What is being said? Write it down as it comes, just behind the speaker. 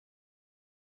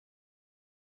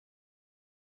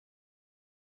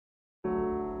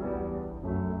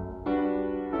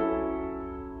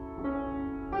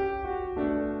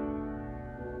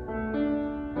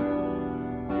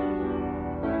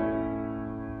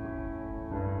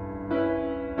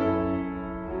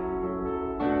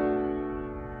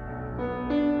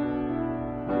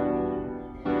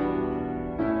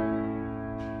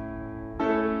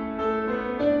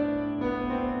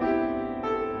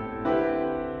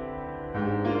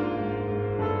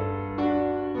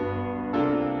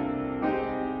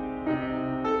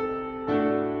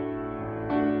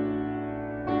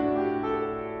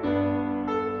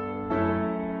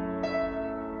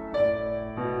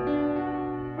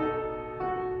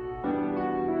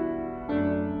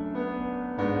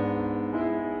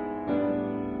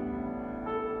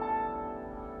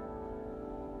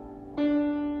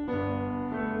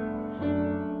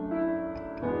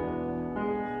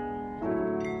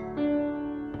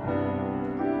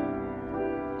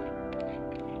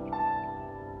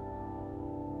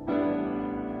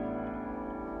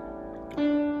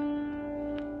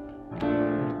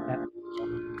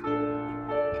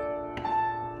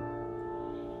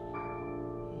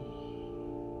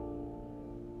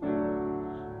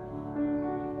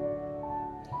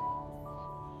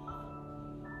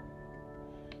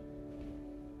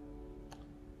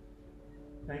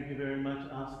Thank you very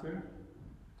much, Oscar,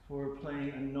 for playing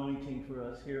Anointing for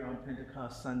us here on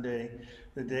Pentecost Sunday,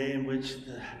 the day in which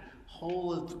the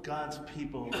whole of God's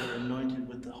people were anointed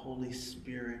with the Holy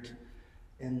Spirit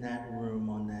in that room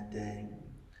on that day.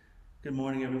 Good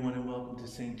morning, everyone, and welcome to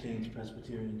St. James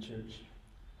Presbyterian Church.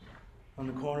 On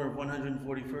the corner of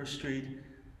 141st Street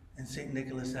and St.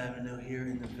 Nicholas Avenue here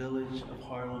in the village of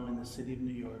Harlem in the city of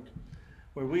New York,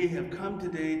 where we have come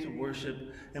today to worship,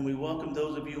 and we welcome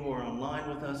those of you who are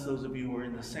online with us, those of you who are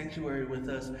in the sanctuary with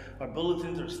us. Our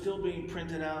bulletins are still being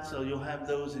printed out, so you'll have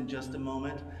those in just a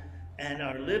moment. And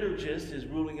our liturgist is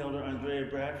Ruling Elder Andrea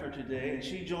Bradford today, and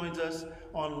she joins us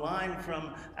online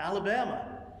from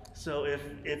Alabama. So if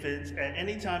it's at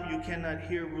any time you cannot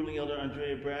hear Ruling Elder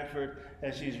Andrea Bradford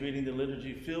as she's reading the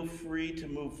liturgy, feel free to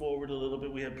move forward a little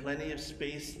bit. We have plenty of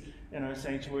space in our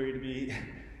sanctuary to be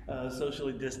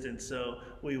socially distanced, so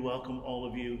we welcome all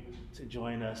of you to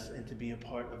join us and to be a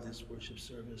part of this worship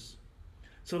service.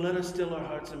 So let us still our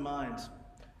hearts and minds.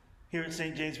 Here at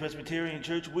St. James Presbyterian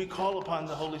Church, we call upon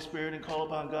the Holy Spirit and call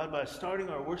upon God by starting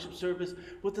our worship service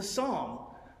with the psalm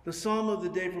of the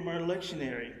day from our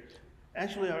lectionary.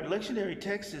 Actually, our lectionary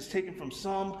text is taken from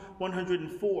Psalm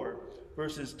 104,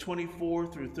 verses 24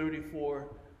 through 34,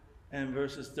 and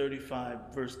verse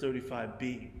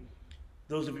 35b.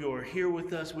 Those of you who are here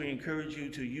with us, we encourage you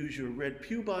to use your Red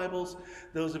Pew Bibles.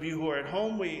 Those of you who are at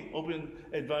home, we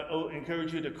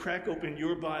encourage you to crack open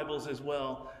your Bibles as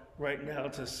well right now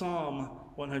to Psalm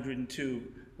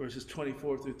 102, verses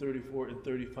 24 through 34 and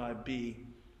 35b.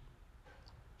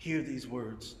 Hear these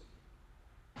words.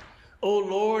 O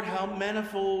Lord, how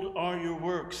manifold are your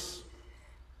works.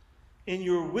 In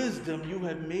your wisdom you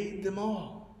have made them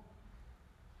all.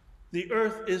 The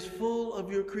earth is full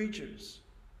of your creatures.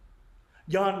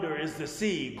 Yonder is the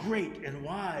sea, great and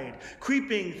wide.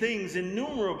 Creeping things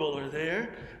innumerable are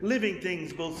there, living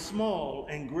things both small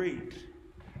and great.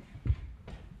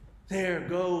 There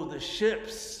go the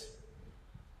ships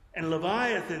and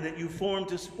Leviathan that you formed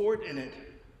to sport in it.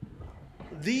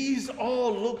 These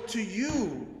all look to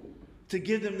you to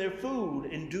give them their food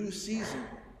in due season.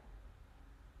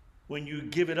 When you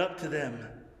give it up to them,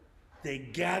 they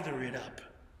gather it up.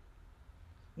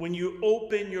 When you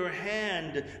open your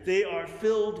hand, they are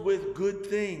filled with good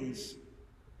things.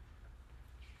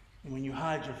 And when you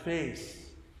hide your face,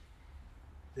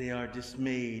 they are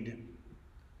dismayed.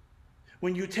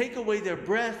 When you take away their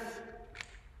breath,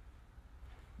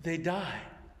 they die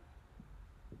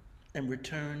and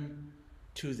return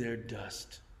to their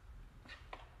dust.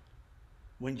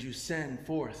 When you send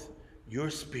forth your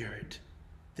Spirit,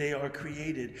 they are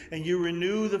created, and you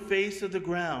renew the face of the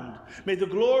ground. May the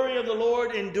glory of the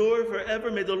Lord endure forever.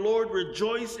 May the Lord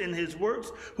rejoice in his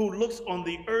works, who looks on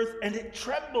the earth and it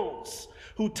trembles,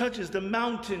 who touches the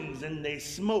mountains and they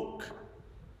smoke.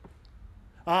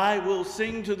 I will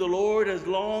sing to the Lord as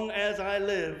long as I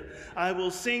live. I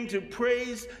will sing to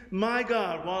praise my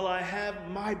God while I have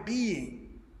my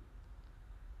being.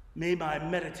 May my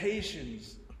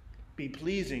meditations be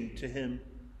pleasing to him.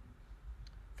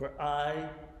 For I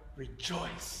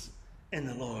rejoice in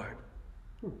the Lord.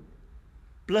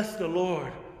 Bless the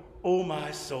Lord, O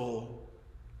my soul.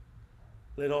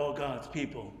 Let all God's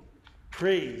people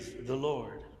praise the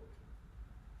Lord.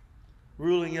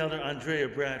 Ruling Elder Andrea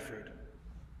Bradford.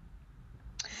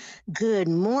 Good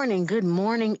morning,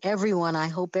 everyone. I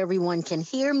hope everyone can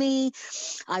hear me.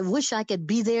 I wish I could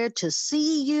be there to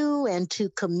see you and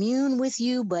to commune with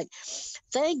you, but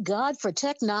thank God for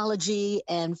technology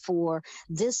and for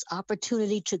this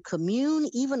opportunity to commune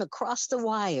even across the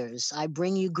wires. I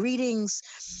bring you greetings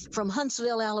from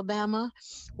Huntsville, Alabama,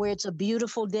 where it's a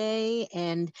beautiful day,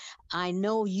 and I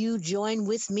know you join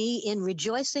with me in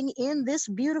rejoicing in this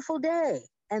beautiful day.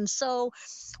 And so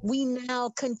we now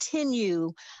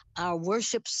continue our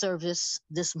worship service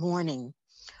this morning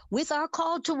with our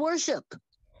call to worship.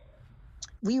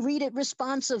 We read it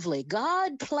responsively.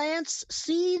 God plants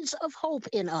seeds of hope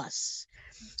in us,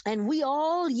 and we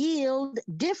all yield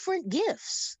different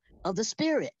gifts of the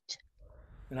Spirit.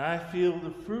 And I feel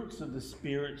the fruits of the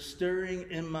Spirit stirring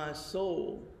in my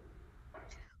soul.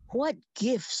 What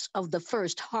gifts of the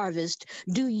first harvest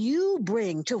do you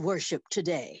bring to worship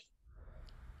today?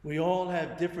 We all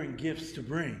have different gifts to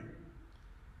bring.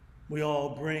 We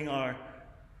all bring our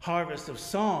harvest of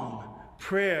song,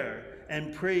 prayer,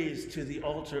 and praise to the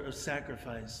altar of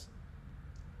sacrifice.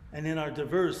 And in our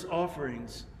diverse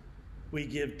offerings, we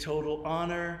give total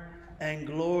honor and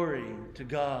glory to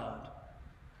God.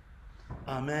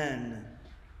 Amen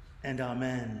and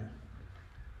amen.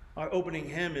 Our opening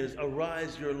hymn is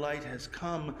Arise, Your Light Has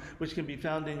Come, which can be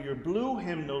found in your blue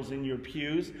hymnals in your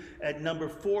pews at number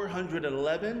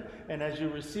 411. And as you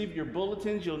receive your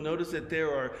bulletins, you'll notice that there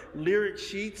are lyric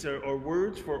sheets or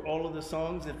words for all of the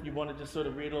songs if you want to just sort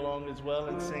of read along as well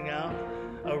and sing out.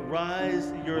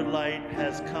 Arise, your light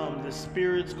has come. The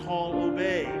Spirit's call,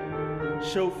 obey.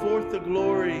 Show forth the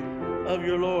glory of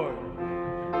your Lord,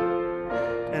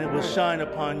 and it will shine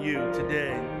upon you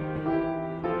today.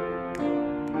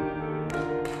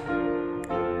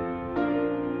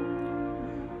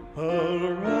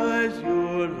 Arise,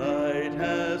 your light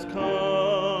has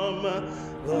come,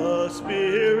 the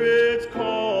Spirit's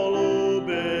call,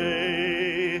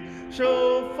 obey.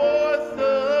 Show forth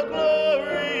the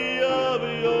glory of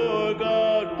your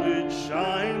God, which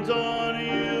shines on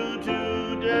you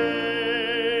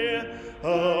today.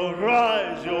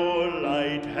 Arise, your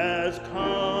light has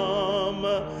come,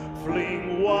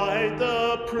 fling wide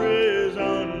the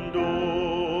prison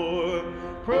door.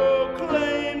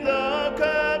 Proclaim the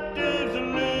captive's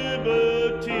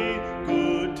liberty,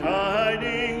 good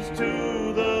tidings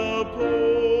to the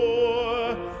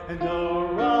poor. And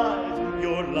arise,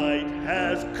 your light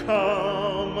has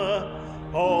come,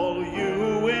 all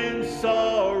you in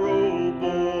sorrow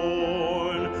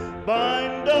born.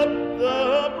 Bind up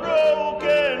the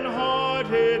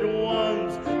broken-hearted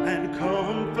ones and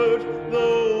comfort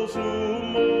those who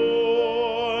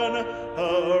mourn.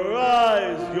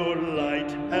 Arise, your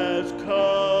light has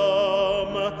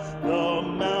come, the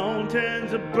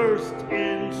mountains burst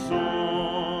in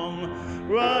song.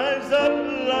 Rise up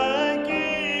like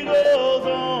eagles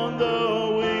on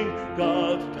the wing,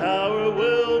 God's power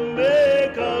will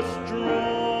make us strong.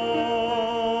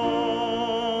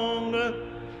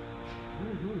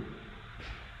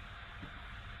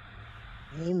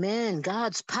 Amen.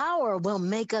 God's power will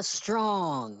make us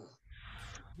strong.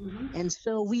 And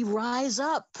so we rise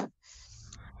up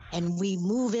and we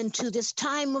move into this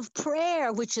time of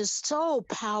prayer, which is so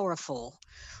powerful.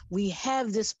 We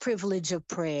have this privilege of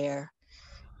prayer,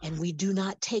 and we do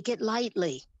not take it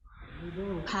lightly.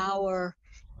 Power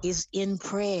is in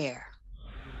prayer.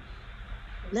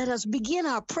 Let us begin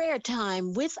our prayer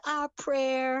time with our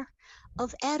prayer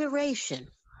of adoration,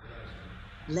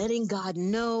 letting God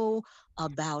know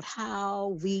about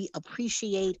how we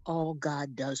appreciate all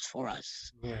God does for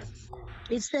us.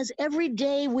 It says, every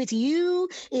day with you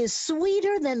is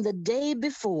sweeter than the day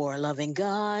before, loving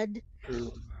God.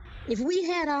 If we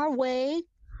had our way,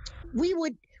 we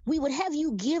would have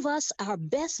you give us our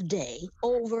best day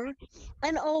over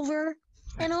and over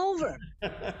and over.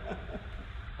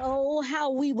 Oh,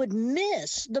 how we would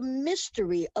miss the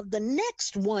mystery of the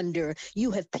next wonder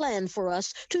you have planned for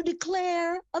us to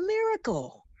declare a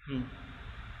miracle.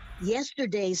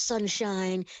 Yesterday's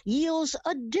sunshine yields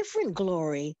a different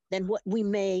glory than what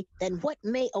may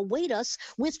await us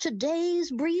with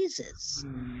today's breezes.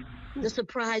 The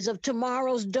surprise of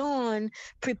tomorrow's dawn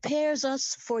prepares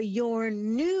us for your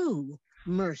new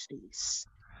mercies.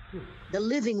 The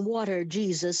living water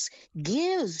Jesus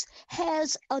gives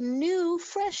has a new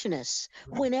freshness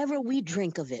whenever we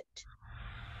drink of it.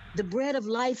 The bread of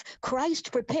life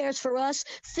Christ prepares for us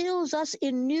fills us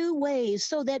in new ways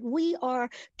so that we are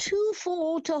too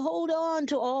full to hold on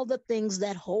to all the things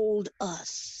that hold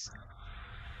us.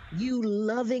 You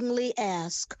lovingly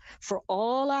ask for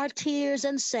all our tears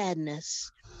and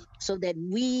sadness so that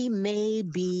we may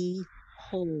be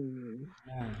whole.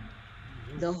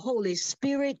 The Holy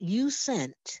Spirit you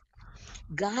sent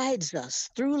guides us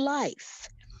through life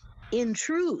in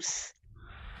truth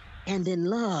and in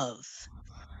love.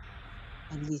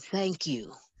 And we thank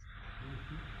you.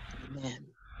 Amen.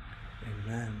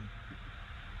 Amen.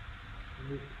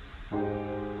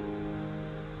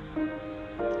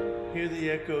 Hear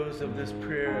the echoes of this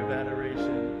prayer of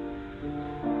adoration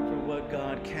for what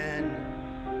God can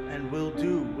and will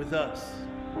do with us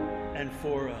and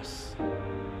for us.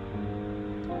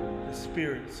 The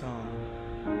Spirit song.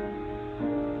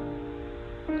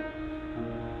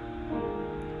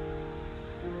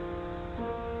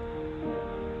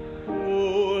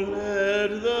 Oh,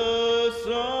 let the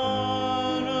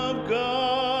Son of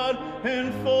God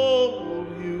enfold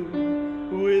you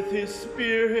with His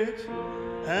Spirit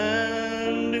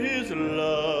and His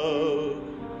love.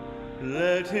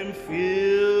 Let Him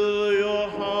fill your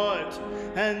heart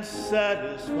and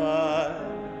satisfy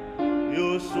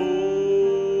your soul.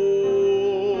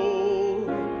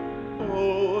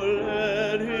 Oh,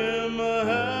 let Him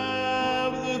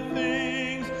have the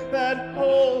things that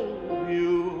hold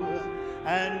you,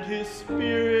 and His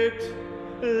Spirit,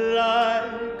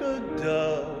 like a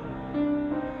dove,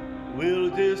 will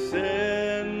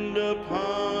descend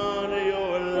upon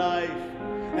your life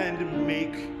and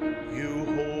make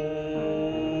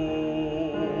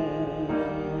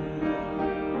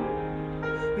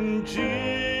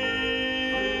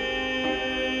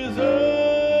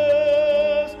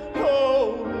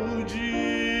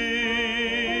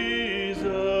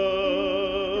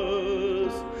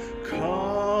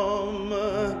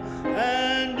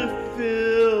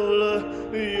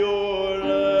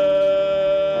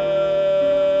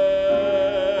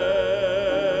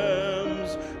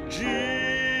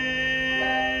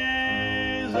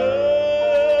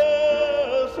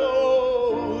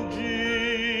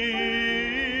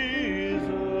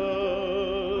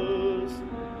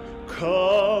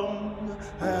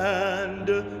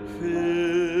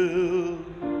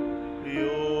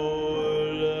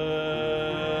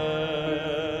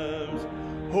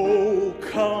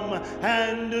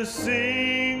to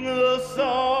sing the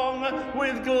song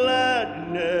with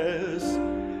gladness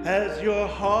as your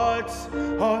hearts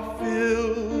are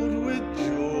filled with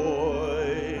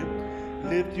joy.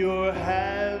 Lift your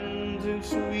hands in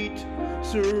sweet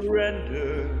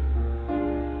surrender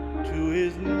to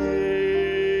his name.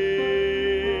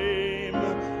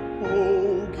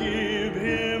 Oh, give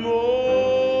him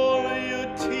all your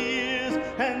tears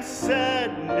and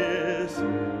sadness.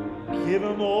 Give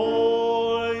him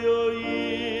all your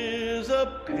years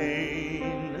of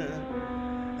pain,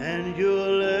 and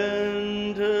you'll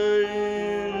enter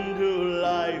into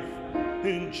life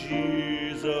in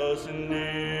Jesus'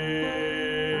 name.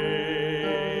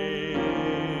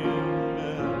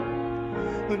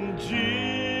 And Jesus,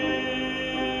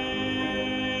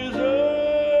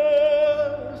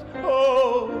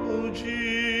 oh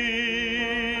Jesus,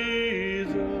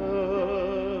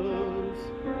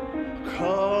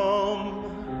 come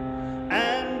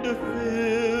and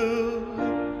fill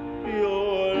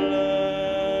your lambs.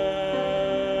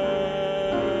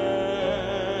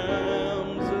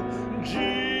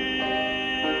 Jesus,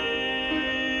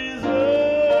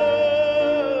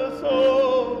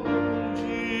 oh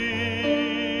Jesus,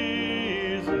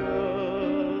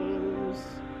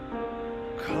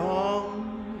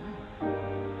 come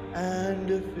and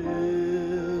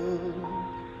fill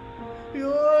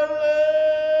your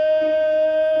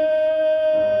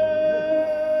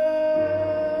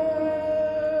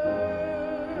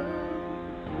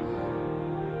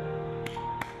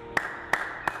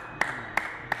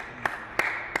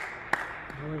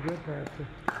Very good, Pastor.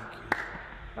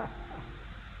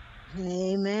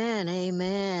 Amen.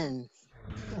 Amen.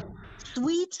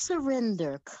 Sweet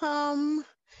surrender. Come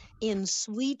in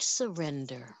sweet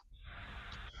surrender.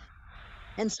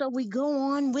 And so we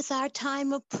go on with our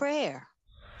time of prayer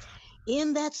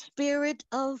in that spirit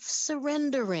of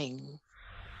surrendering.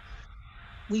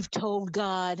 We've told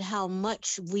God how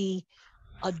much we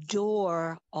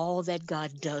adore all that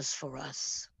God does for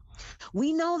us.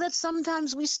 We know that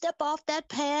sometimes we step off that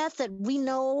path that we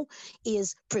know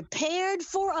is prepared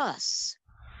for us.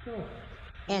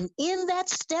 And in that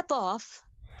step off,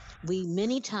 we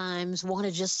many times want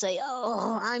to just say,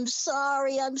 oh, I'm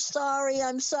sorry, I'm sorry,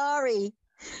 I'm sorry.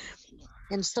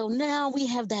 And so now we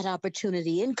have that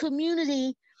opportunity in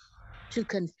community to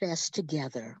confess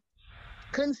together.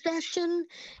 Confession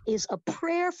is a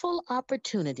prayerful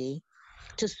opportunity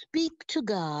to speak to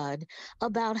God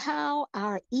about how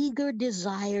our eager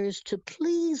desires to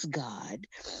please God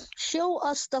show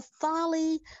us the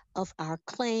folly of our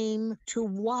claim to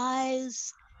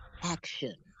wise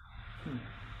action.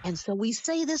 And so we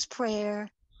say this prayer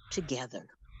together.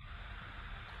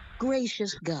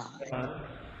 Gracious God,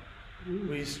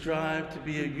 we strive to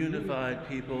be a unified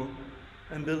people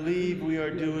and believe we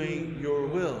are doing your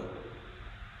will.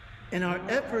 In our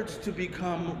efforts to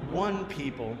become one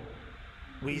people,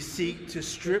 we seek to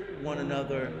strip one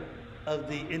another of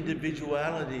the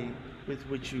individuality with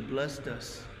which you blessed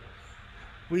us.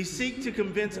 We seek to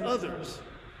convince others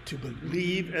to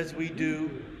believe as we do,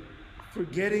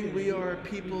 forgetting we are a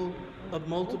people of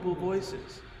multiple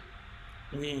voices.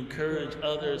 We encourage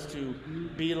others to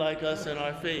be like us in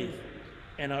our faith,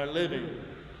 in our living,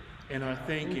 in our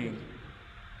thinking.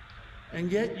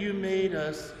 And yet you made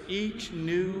us each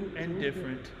new and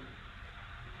different.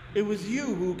 It was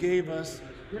you who gave us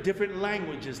different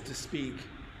languages to speak.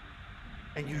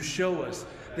 And you show us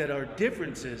that our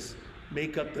differences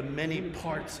make up the many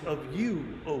parts of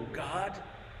you, O God.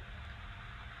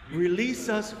 Release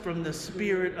us from the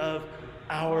spirit of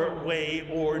our way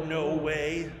or no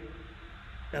way.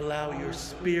 Allow your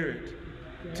spirit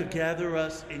to gather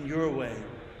us in your way,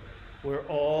 where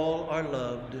all are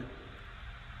loved.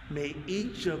 May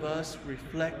each of us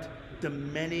reflect the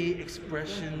many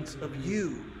expressions of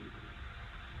you.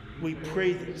 We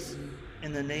pray this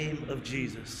in the name of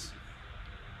Jesus.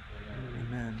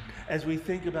 Amen. As we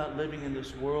think about living in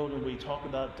this world and we talk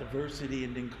about diversity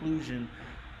and inclusion,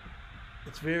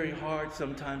 it's very hard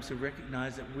sometimes to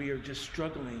recognize that we are just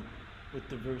struggling with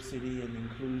diversity and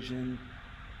inclusion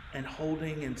and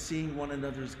holding and seeing one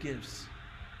another's gifts.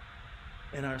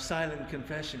 In our silent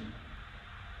confession,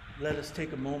 let us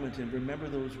take a moment and remember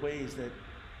those ways that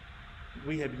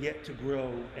we have yet to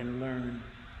grow and learn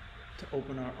to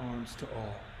open our arms to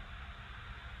all.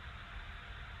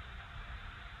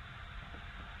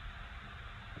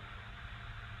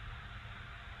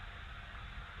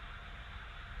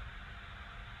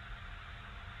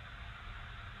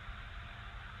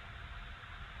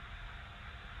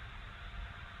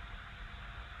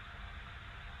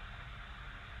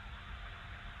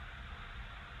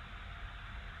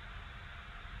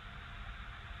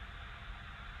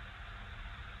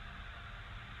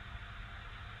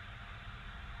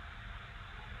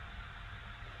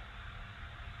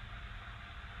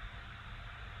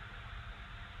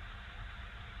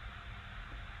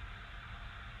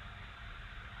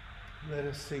 Let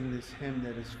us sing this hymn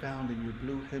that is found in your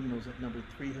blue hymnals at number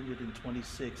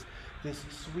 326. This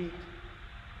sweet,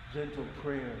 gentle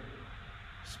prayer,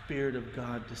 Spirit of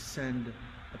God, descend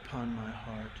upon my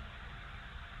heart.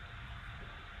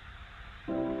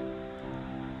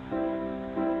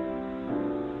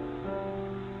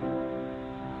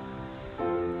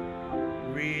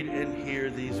 Read and hear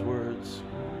these words.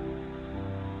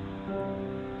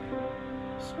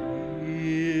 Spirit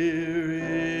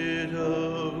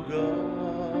of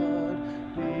God,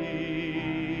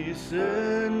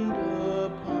 descend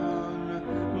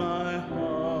upon my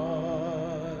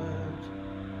heart.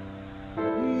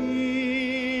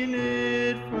 Lean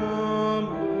it from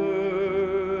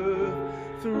earth,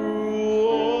 through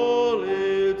all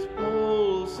its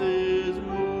pulses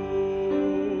move.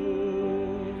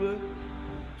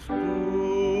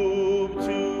 Stoop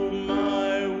to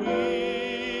my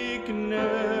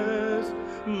weakness,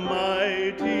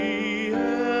 mighty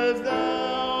as thou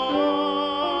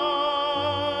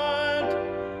art,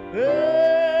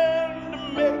 and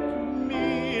make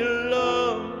me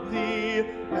love thee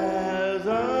as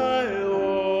I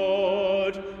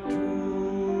ought to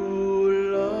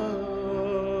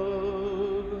love.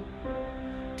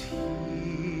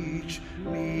 Teach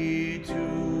me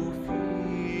to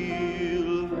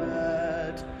feel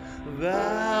that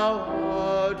thou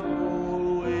art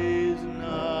always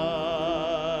nigh.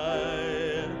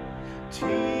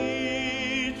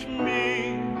 Teach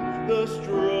me the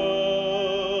struggles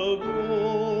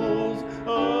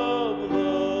of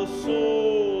the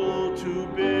soul to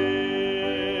bear,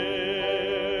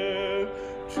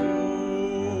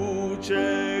 to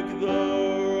check the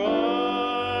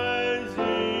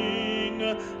rising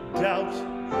doubt,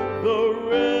 the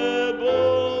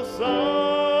rebel sigh.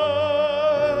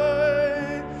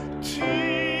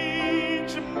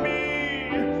 Teach me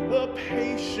the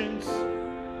patience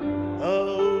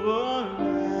of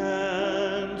unanswered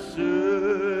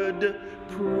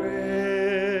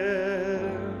prayer.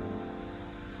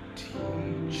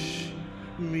 Teach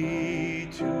me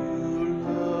to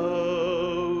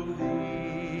love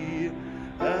thee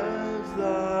as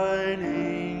thine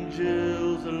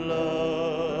angels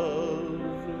love.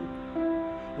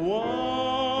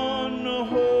 One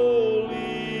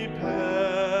holy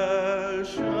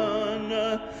passion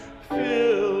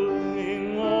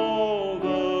filling all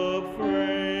the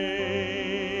frame,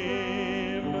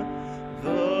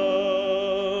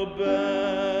 the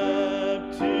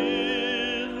baptism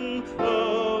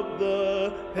of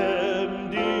the heaven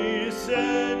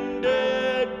descended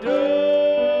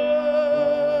dove,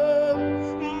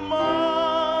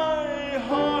 my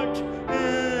heart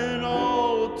an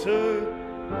altar,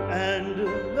 and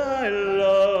thy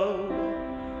love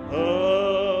a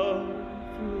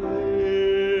flame.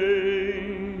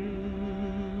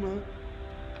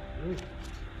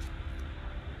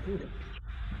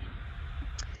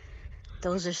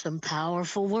 Those are some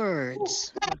powerful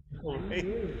words.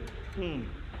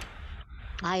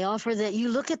 I offer that you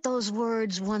look at those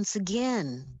words once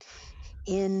again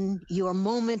in your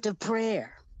moment of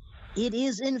prayer. It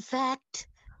is, in fact,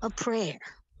 a prayer.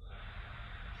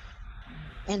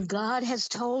 And God has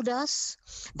told us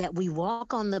that we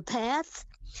walk on the path,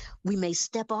 we may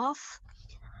step off,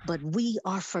 but we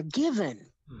are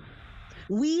forgiven.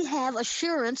 We have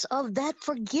assurance of that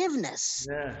forgiveness.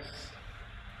 Yes.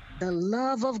 The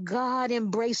love of God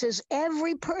embraces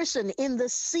every person in the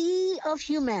sea of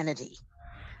humanity.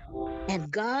 And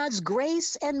God's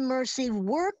grace and mercy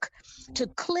work to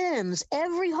cleanse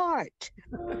every heart,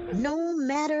 no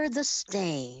matter the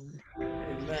stain.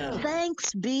 Amen.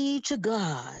 Thanks be to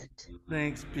God.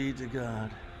 Thanks be to God.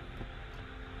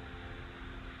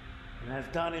 And as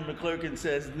Donnie McClurkin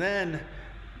says, then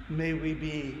may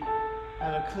we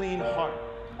have a clean heart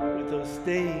with those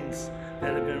stains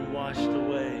that have been washed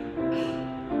away.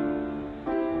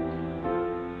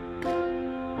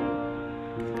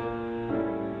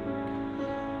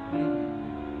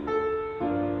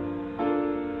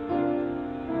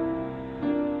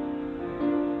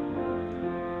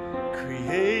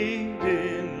 Create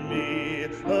in me a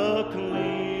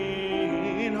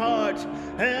clean heart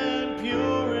and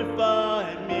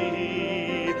purify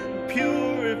me,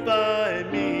 purify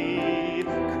me.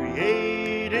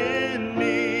 Create in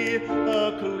me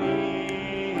a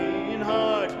clean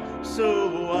heart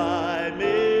so I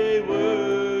may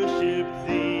worship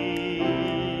thee.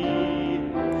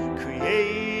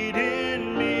 Create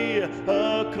in me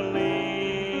a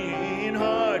clean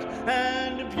heart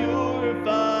and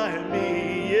purify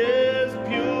me, yes,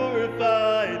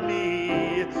 purify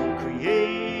me.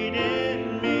 Create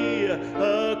in me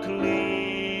a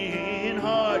clean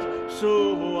heart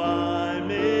so I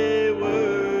may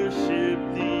worship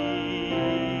thee.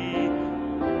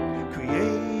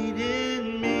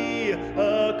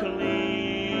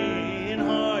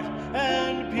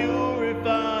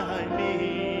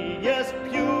 yes,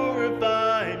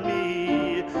 purify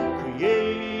me,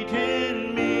 create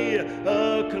in me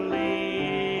a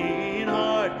clean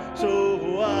heart,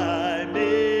 so I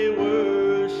may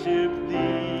worship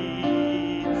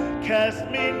thee. Cast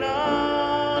me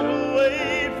not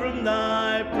away from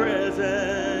thy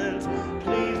presence,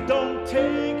 please don't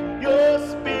take your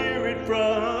spirit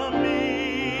from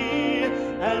me,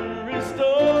 and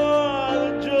restore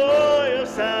the joy of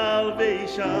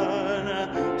salvation,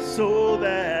 so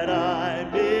that I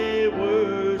may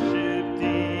worship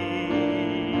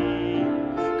thee.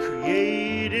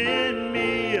 Create in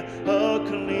me a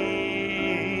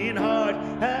clean heart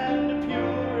and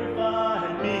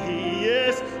purify me,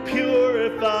 yes,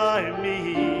 purify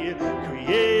me.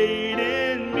 Create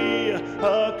in me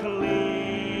a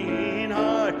clean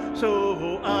heart,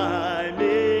 so I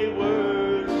may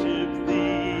worship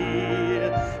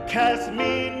thee. Cast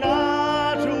me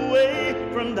not away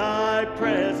from thy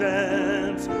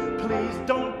presence, please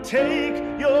don't take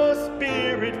your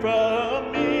spirit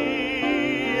from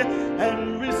me,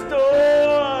 and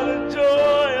restore the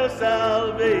joy of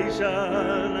salvation,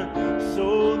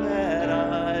 so that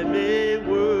I may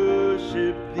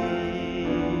worship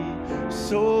thee,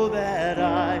 so that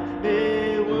I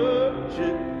may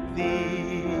worship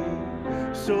thee,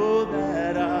 so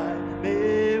that I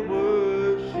may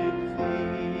worship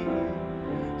thee,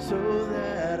 so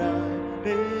that I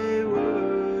may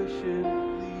worship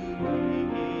thee.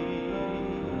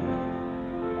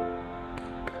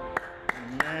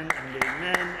 Amen and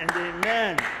amen and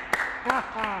amen.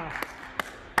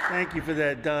 Thank you for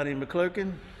that, Donnie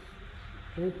McClurkin.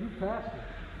 Thank you, Pastor.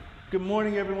 Good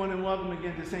morning, everyone, and welcome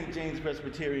again to St. James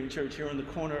Presbyterian Church here on the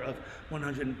corner of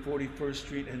 141st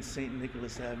Street and St.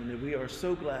 Nicholas Avenue. We are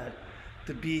so glad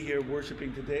to be here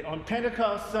worshiping today on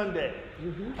Pentecost Sunday.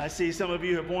 I see some of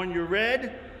you have worn your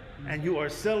red, and you are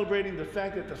celebrating the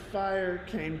fact that the fire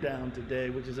came down today,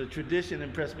 which is a tradition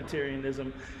in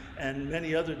Presbyterianism and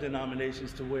many other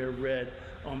denominations to wear red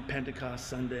on Pentecost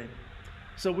Sunday.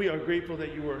 So we are grateful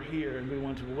that you are here, and we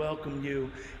want to welcome you.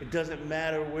 It doesn't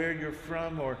matter where you're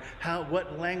from or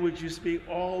what language you speak.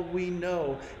 All we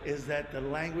know is that the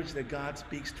language that God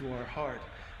speaks to our heart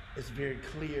is very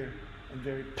clear and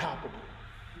very palpable,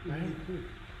 right?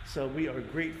 So we are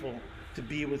grateful to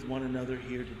be with one another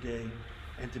here today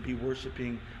and to be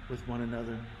worshiping with one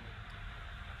another.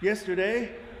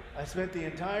 Yesterday, I spent the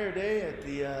entire day at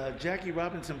the Jackie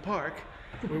Robinson Park,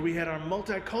 where we had our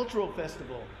multicultural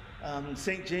festival.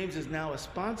 St. James is now a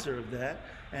sponsor of that,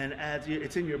 and as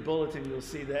it's in your bulletin, you'll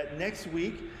see that. Next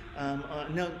week,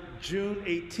 June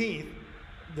 18th,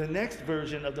 the next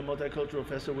version of the Multicultural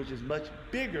Festival, which is much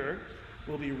bigger,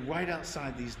 will be right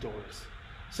outside these doors.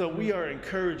 So we are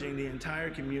encouraging the entire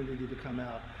community to come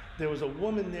out. There was a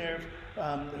woman there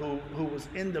who was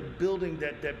in the building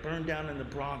that burned down in the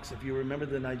Bronx, if you remember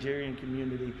the Nigerian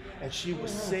community, and she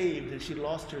was saved, and she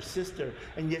lost her sister,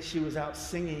 and yet she was out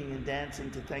singing and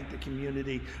dancing to thank the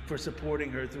community for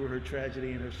supporting her through her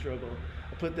tragedy and her struggle.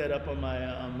 I put that up on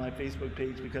my Facebook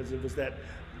page because it was that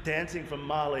dancing from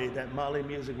Mali, that Mali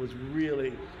music was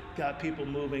really got people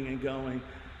moving and going.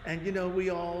 And you know,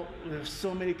 there's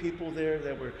so many people there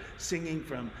that were singing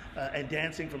from and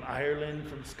dancing from Ireland,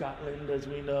 from Scotland, as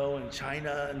we know, and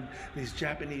China, and these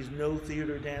Japanese no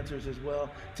theater dancers as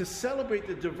well, to celebrate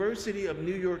the diversity of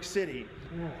New York City,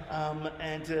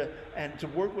 and to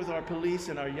work with our police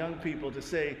and our young people to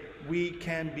say we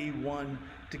can be one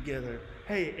together.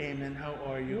 Hey, Eamon, how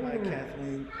are you? Hi,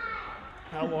 Kathleen.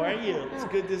 How are you? It's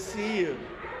good to see you.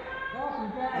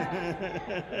 Welcome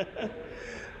back.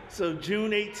 So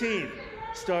June 18th,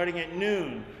 starting at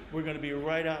noon, we're going to be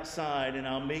right outside, and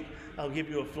I'll give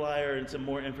you a flyer and some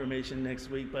more information next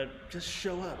week, but just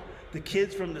show up. The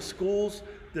kids from the schools,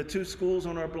 the 2 schools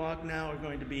on our block now are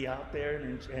going to be out there,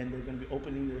 and they're going to be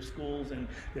opening their schools, and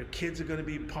their kids are going to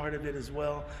be part of it as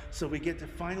well. So we get to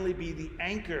finally be the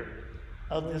anchor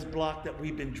of this block that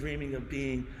we've been dreaming of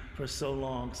being for so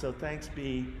long. So thanks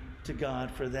be to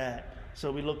God for that. So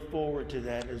we look forward to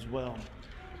that as well.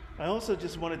 I also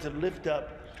just wanted to lift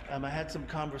up, I had some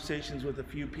conversations with a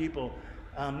few people.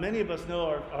 Many of us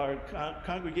know our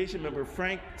congregation member,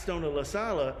 Frank Stoner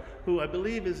LaSala, who I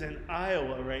believe is in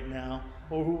Iowa right now,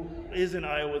 or who is in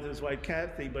Iowa with his wife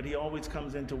Kathy, but he always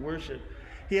comes in to worship.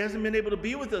 He hasn't been able to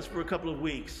be with us for a couple of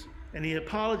weeks, and he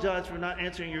apologized for not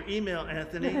answering your email,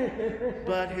 Anthony,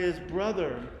 but his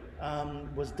brother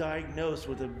was diagnosed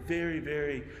with a very,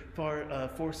 very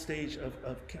fourth stage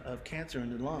of cancer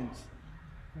in the lungs.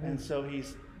 And so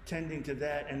he's tending to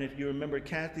that. And if you remember,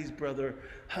 Kathy's brother,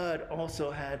 Hud,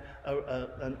 also had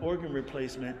an organ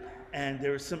replacement. and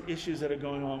there are some issues that are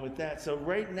going on with that. So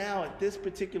right now, at this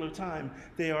particular time,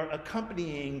 they are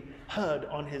accompanying HUD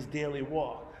on his daily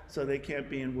walk, so they can't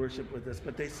be in worship with us.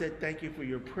 But they said thank you for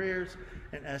your prayers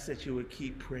and ask that you would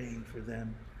keep praying for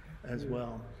them as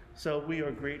well. So we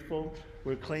are grateful.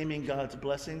 We're claiming God's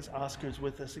blessings. Oscar's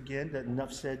with us again. That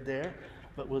enough said there,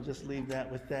 but we'll just leave that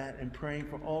with that and praying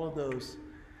for all of those.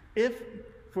 If,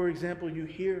 for example, you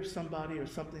hear somebody or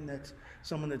someone that's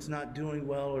not doing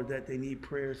well or that they need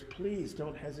prayers, please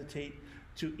don't hesitate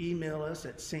to email us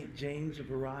at St. James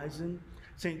Verizon,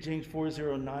 St. James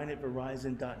 409 at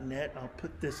verizon.net. I'll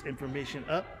put this information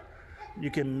up.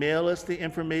 You can mail us the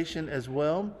information as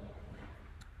well.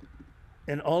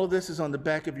 And all of this is on the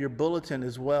back of your bulletin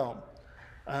as well.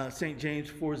 St. James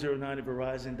 409 at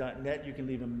verizon.net. You can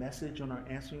leave a message on our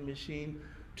answering machine,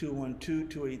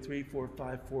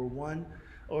 212-283-4541.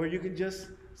 Or you can just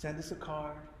send us a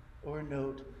card or a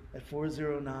note at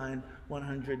 409 West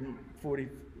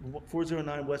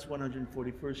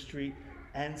 141st Street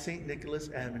and St. Nicholas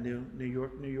Avenue, New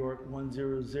York, New York,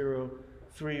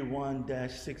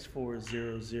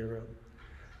 10031-6400.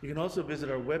 You can also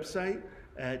visit our website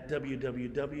at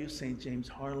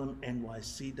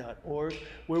www.stjamesharlemnyc.org,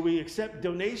 where we accept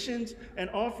donations and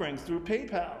offerings through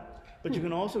PayPal. But you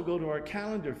can also go to our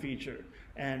calendar feature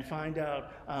and find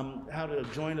out how to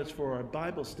join us for our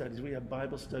Bible studies. We have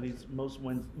Bible studies most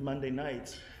Monday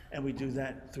nights, and we do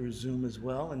that through Zoom as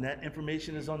well. And that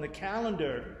information is on the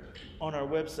calendar on our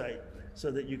website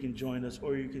so that you can join us,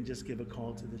 or you can just give a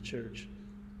call to the church.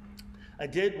 I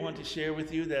did want to share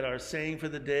with you that our saying for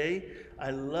the day,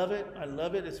 I love it.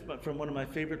 It's from one of my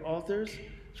favorite authors,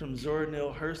 it's from Zora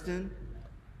Neale Hurston.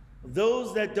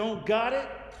 Those that don't got it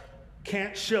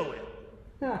can't show it.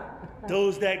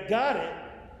 Those that got it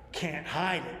can't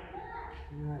hide it.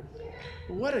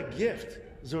 What a gift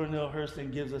Zora Neale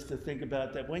Hurston gives us to think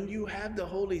about that. When you have the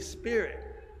Holy Spirit,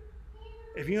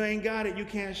 if you ain't got it, you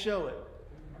can't show it.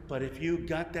 But if you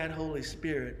got that Holy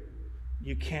Spirit,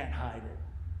 you can't hide it.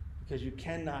 Because you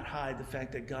cannot hide the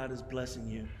fact that God is blessing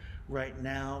you right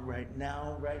now.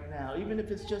 Even if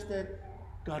it's just that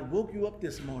God woke you up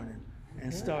this morning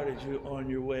and started you on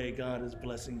your way, God is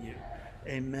blessing you.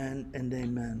 Amen and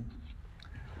amen.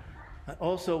 I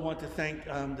also want to thank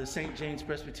the St. James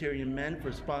Presbyterian Men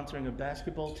for sponsoring a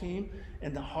basketball team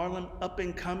in the Harlem Up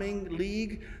and Coming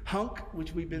League, HUNC,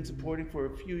 which we've been supporting for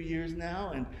a few years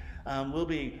now. And we'll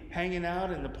be hanging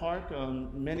out in the park on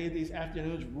many of these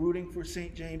afternoons, rooting for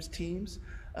St. James teams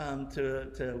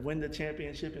to win the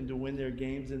championship and to win their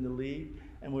games in the league.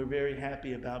 And we're very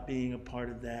happy about being a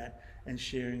part of that and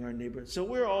sharing our neighborhood. So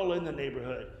we're all in the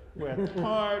neighborhood. We're at the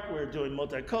park, we're doing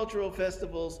multicultural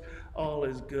festivals, all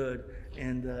is good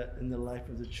in the life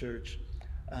of the church.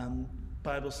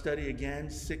 Bible study again,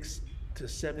 6 to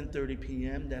 7:30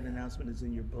 p.m. That announcement is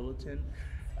in your bulletin.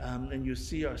 And you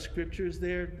see our scriptures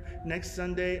there. Next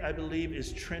Sunday, I believe,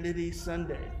 is Trinity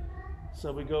Sunday.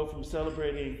 So we go from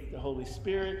celebrating the Holy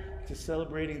Spirit to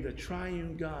celebrating the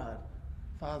triune God,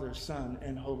 Father, Son,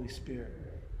 and Holy Spirit.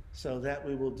 So that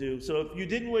we will do. So if you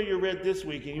didn't wear your red this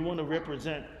week and you want to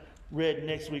represent red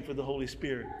next week for the Holy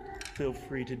Spirit, feel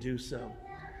free to do so.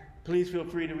 Please feel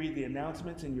free to read the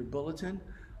announcements in your bulletin.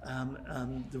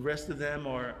 The rest of them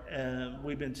are,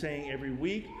 we've been saying every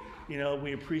week,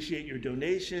 we appreciate your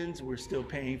donations. We're still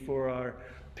paying for our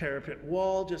parapet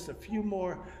wall, just a few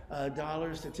more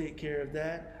dollars to take care of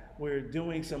that. We're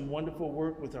doing some wonderful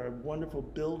work with our wonderful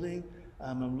building.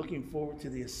 I'm looking forward to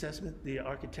the assessment, the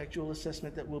architectural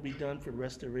assessment that will be done for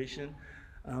restoration,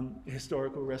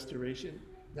 historical restoration.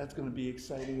 That's going to be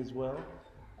exciting as well.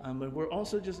 And we're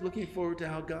also just looking forward to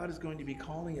how God is going to be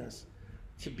calling us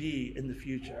to be in the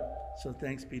future. So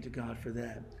thanks be to God for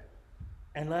that.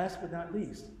 And last but not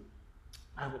least,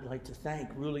 I would like to thank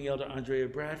Ruling Elder Andrea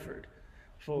Bradford,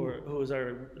 who is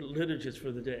our liturgist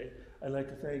for the day. I'd like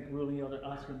to thank Ruling Elder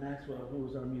Oscar Maxwell, who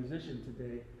is our musician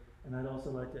today. And I'd also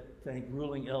like to thank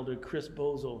Ruling Elder Chris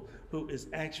Bozel, who is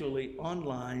actually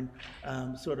online,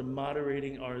 sort of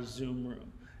moderating our Zoom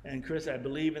room. And Chris, I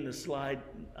believe in the slide,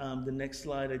 the next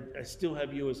slide, I still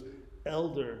have you as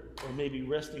elder, or maybe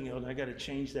resting elder. I got to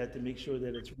change that to make sure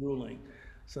that it's ruling,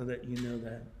 so that you know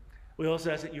that. We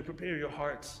also ask that you prepare your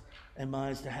hearts and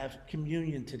minds to have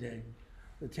communion today.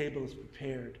 The table is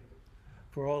prepared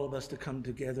for all of us to come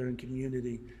together in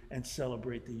community and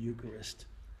celebrate the Eucharist.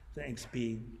 Thanks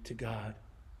be to God.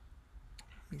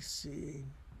 Let me see.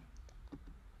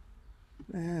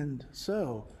 And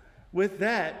so, with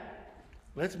that,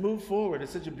 let's move forward.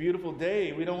 It's such a beautiful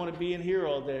day. We don't want to be in here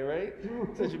all day, right?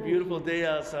 Such a beautiful day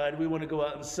outside. We want to go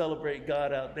out and celebrate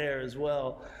God out there as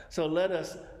well. So let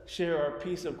us share our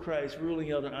peace of Christ,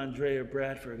 Ruling Elder Andrea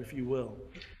Bradford, if you will.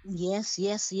 Yes,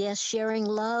 yes, yes. Sharing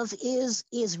love is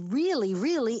really,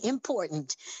 really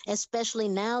important, especially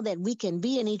now that we can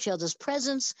be in each other's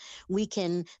presence. We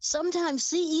can sometimes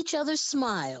see each other's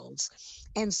smiles.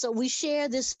 And so we share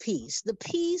this peace. The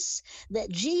peace that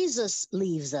Jesus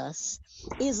leaves us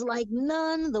is like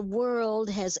none the world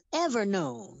has ever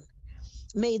known.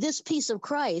 May this peace of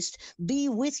Christ be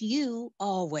with you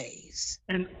always.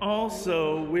 And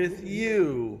also with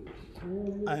you.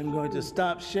 I'm going to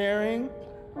stop sharing.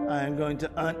 I'm going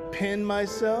to unpin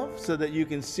myself so that you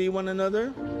can see one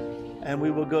another. And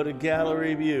we will go to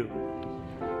gallery view.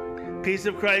 Peace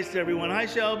of Christ, everyone. Hi,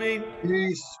 Shelby.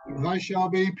 Peace. Hi,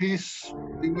 Shelby. Peace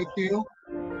be with you.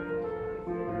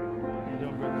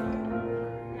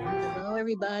 Hello,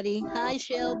 everybody. Hi,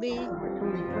 Shelby.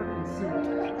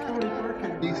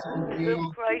 Peace Peace of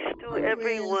Christ to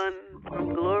everyone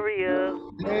from Gloria.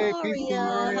 Hey, peace to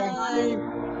Gloria. Gloria. Hi.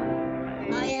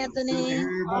 Hi, Anthony. Hey,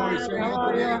 voice,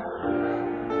 Anthony.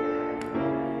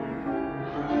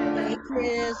 Hey,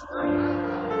 Chris.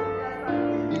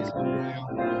 Peace, Gloria.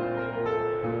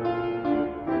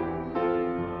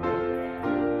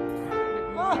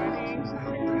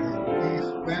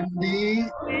 Peace, Wendy.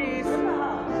 Peace.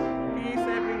 Peace,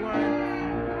 everyone.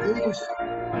 Peace.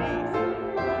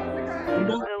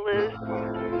 Phyllis.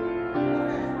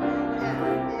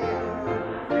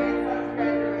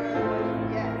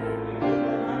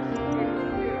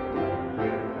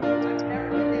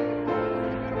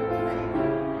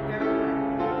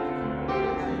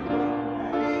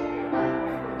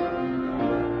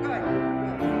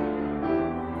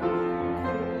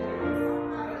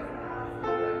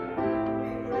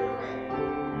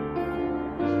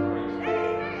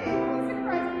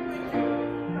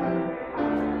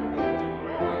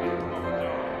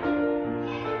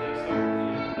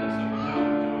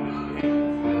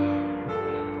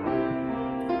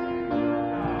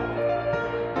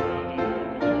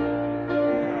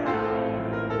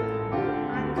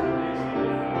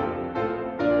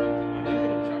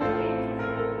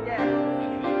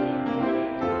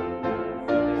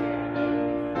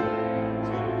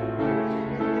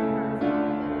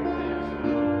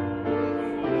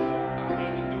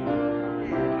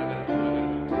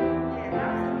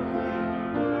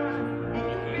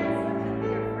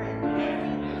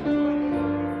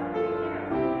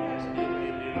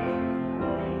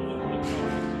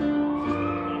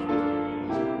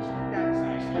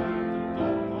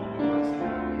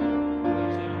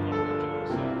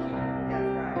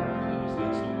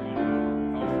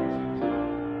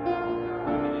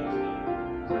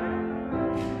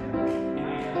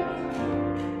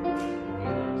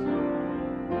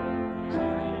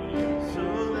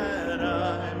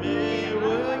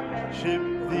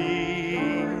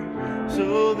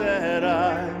 So that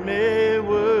I may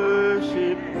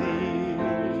worship thee,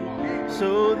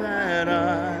 so that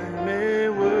I may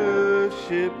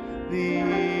worship thee.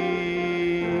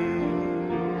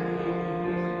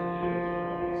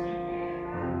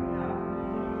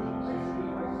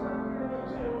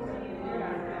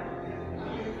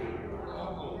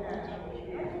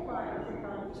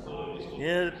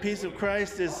 Yeah, the peace of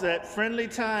Christ is that friendly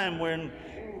time when,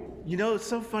 you know, it's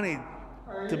so funny.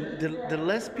 The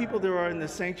less people there are in the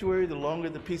sanctuary, the longer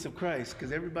the peace of Christ,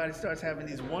 because everybody starts having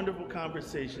these wonderful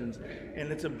conversations,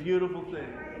 and it's a beautiful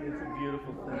thing. It's a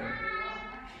beautiful thing.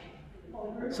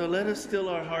 So let us still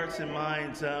our hearts and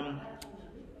minds.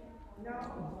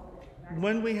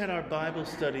 When we had our Bible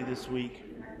study this week,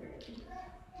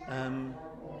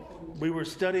 we were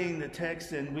studying the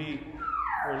text, and we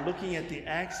were looking at the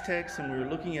Acts text, and we were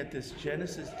looking at this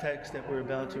Genesis text that we're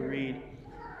about to read.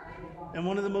 And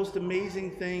one of the most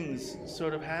amazing things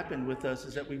sort of happened with us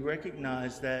is that we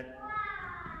recognized that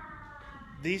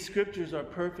these scriptures are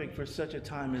perfect for such a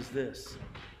time as this.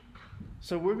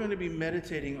 So we're going to be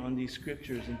meditating on these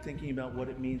scriptures and thinking about what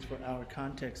it means for our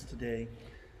context today,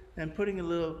 and putting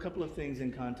a couple of things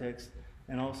in context,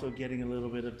 and also getting a little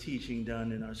bit of teaching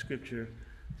done in our scripture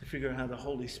to figure out how the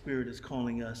Holy Spirit is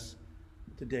calling us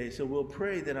today. So we'll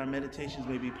pray that our meditations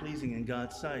may be pleasing in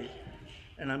God's sight.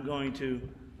 And I'm going to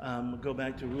go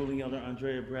back to Ruling Elder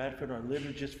Andrea Bradford, our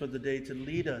liturgist for the day, to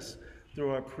lead us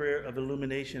through our prayer of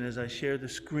illumination as I share the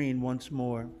screen once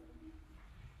more.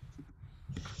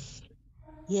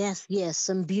 Yes, yes,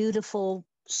 some beautiful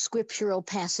scriptural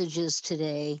passages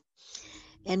today.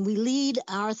 And we lead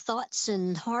our thoughts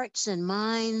and hearts and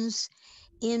minds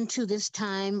into this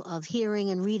time of hearing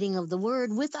and reading of the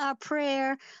word with our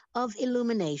prayer of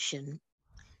illumination.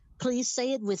 Please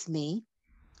say it with me.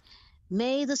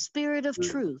 May the Spirit of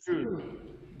truth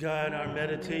guide our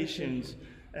meditations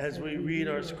as we read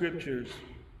our scriptures.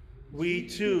 We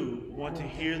too want to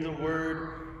hear the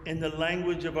word in the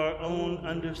language of our own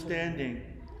understanding.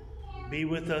 Be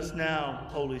with us now,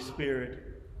 Holy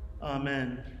Spirit.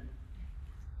 Amen.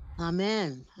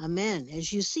 Amen. Amen.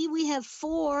 As you see, we have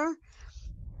 4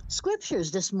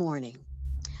 scriptures this morning.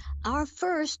 Our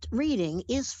first reading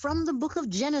is from the book of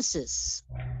Genesis,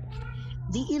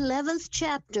 the 11th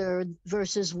chapter,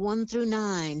 verses 1 through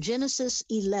 9. Genesis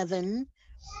 11,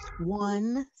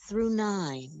 1 through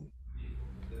 9.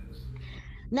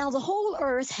 Now the whole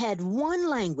earth had one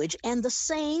language and the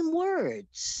same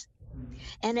words.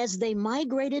 And as they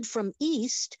migrated from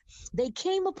east, they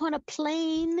came upon a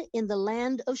plain in the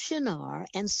land of Shinar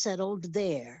and settled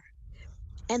there.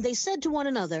 And they said to one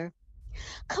another,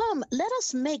 "Come, let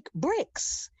us make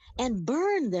bricks and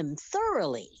burn them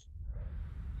thoroughly."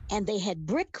 And they had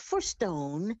brick for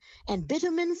stone and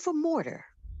bitumen for mortar.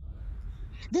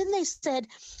 Then they said,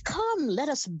 "Come, let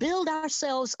us build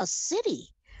ourselves a city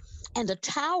and a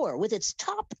tower with its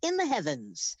top in the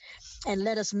heavens, and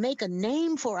let us make a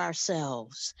name for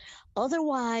ourselves.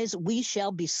 Otherwise we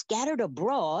shall be scattered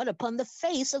abroad upon the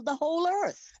face of the whole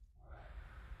earth."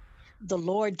 The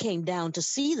Lord came down to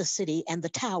see the city and the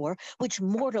tower which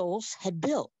mortals had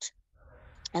built.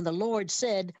 And the Lord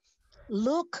said,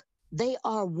 "Look, they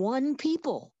are one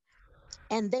people,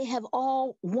 and they have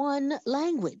all one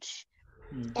language.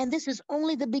 And this is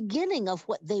only the beginning of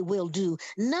what they will do.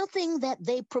 Nothing that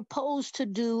they propose to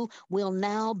do will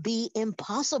now be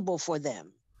impossible for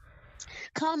them.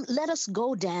 Come, let us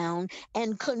go down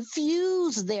and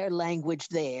confuse their language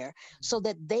there, so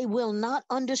that they will not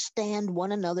understand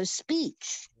one another's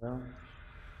speech." Well,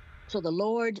 So the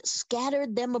Lord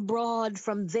scattered them abroad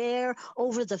from there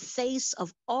over the face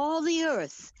of all the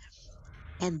earth,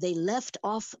 and they left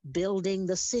off building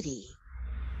the city.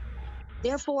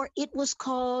 Therefore it was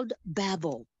called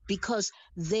Babel, because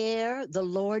there the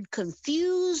Lord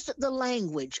confused the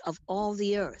language of all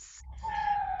the earth.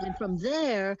 And from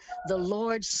there the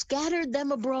Lord scattered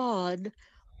them abroad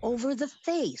over the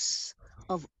face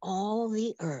of all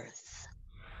the earth.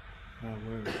 my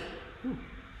word.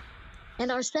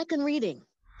 And our second reading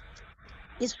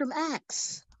is from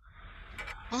Acts.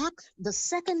 Acts, the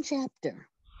 2nd chapter,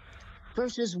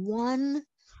 verses 1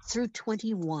 through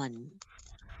 21.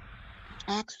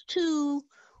 Acts 2,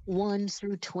 1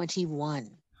 through 21.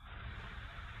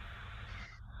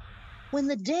 When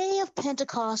the day of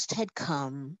Pentecost had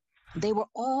come, they were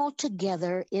all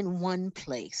together in one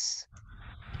place.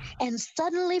 And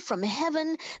suddenly from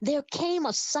heaven there came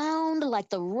a sound like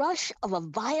the rush of a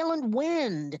violent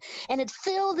wind, and it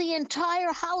filled the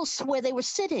entire house where they were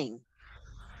sitting.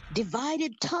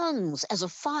 Divided tongues as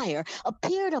of fire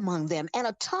appeared among them, and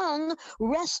a tongue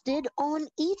rested on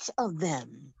each of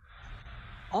them.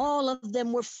 All of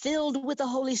them were filled with the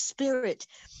Holy Spirit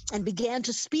and began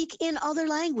to speak in other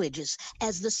languages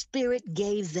as the Spirit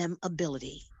gave them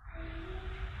ability.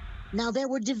 Now there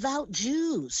were devout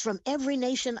Jews from every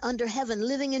nation under heaven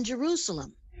living in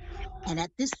Jerusalem. And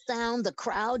at this sound the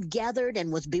crowd gathered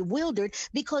and was bewildered,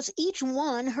 because each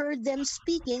one heard them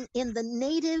speaking in the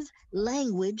native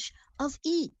language of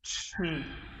each.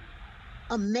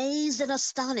 Amazed and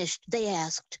astonished, they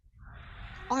asked,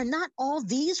 "Are not all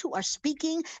these who are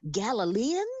speaking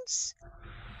Galileans?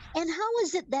 And how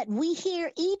is it that we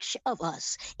hear each of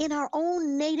us in our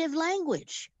own native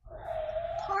language?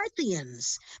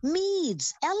 Parthians,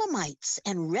 Medes, Elamites,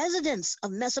 and residents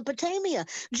of Mesopotamia,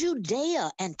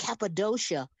 Judea and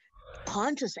Cappadocia,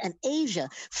 Pontus and Asia,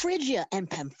 Phrygia and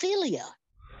Pamphylia,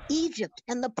 Egypt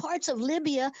and the parts of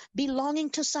Libya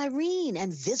belonging to Cyrene,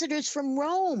 and visitors from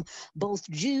Rome, both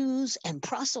Jews and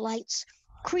proselytes,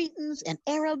 Cretans and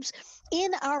Arabs,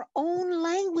 in our own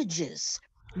languages.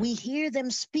 We hear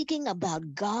them speaking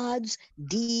about God's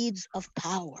deeds of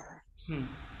power."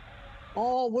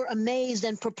 All were amazed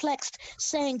and perplexed,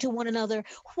 saying to one another,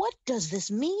 "What does this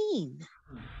mean?"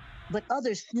 But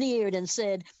others sneered and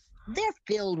said, "They're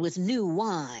filled with new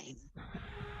wine."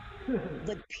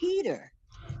 But Peter,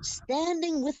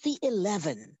 standing with the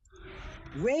 11,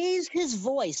 raised his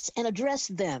voice and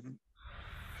addressed them.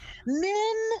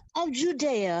 "Men of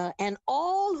Judea and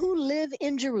all who live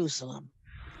in Jerusalem,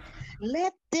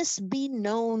 let this be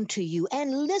known to you,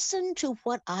 and listen to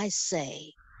what I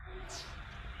say.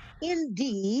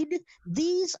 Indeed,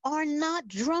 these are not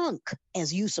drunk,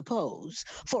 as you suppose,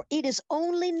 for it is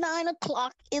only 9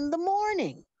 o'clock in the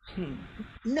morning.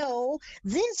 No,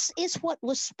 this is what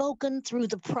was spoken through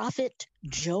the prophet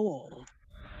Joel.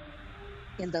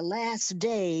 In the last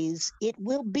days, it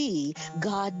will be,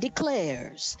 God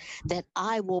declares, that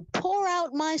I will pour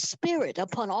out my spirit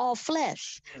upon all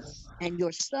flesh, and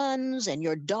your sons and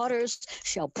your daughters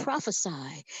shall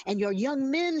prophesy, and your young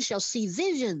men shall see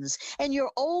visions, and your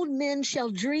old men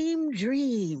shall dream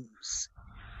dreams.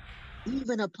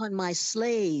 Even upon my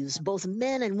slaves, both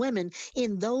men and women,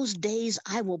 in those days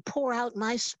I will pour out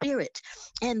my spirit,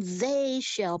 and they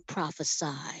shall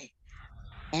prophesy.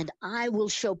 And I will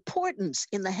show portents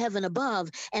in the heaven above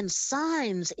and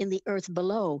signs in the earth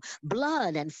below,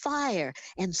 blood and fire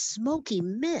and smoky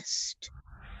mist.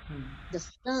 The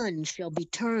sun shall be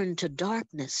turned to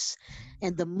darkness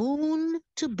and the moon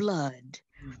to blood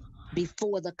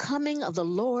before the coming of the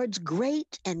Lord's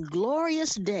great and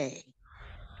glorious day.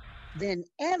 Then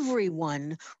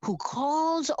everyone who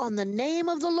calls on the name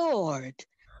of the Lord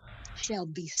shall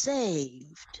be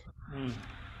saved.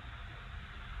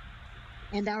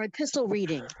 And our epistle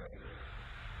reading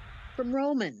from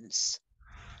Romans,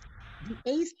 the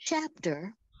 8th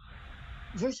chapter,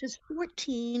 verses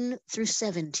 14 through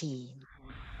 17.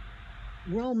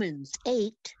 Romans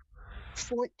 8,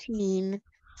 14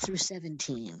 through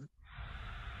 17.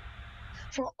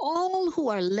 For all who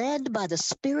are led by the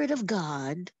Spirit of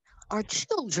God are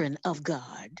children of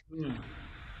God.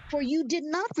 For you did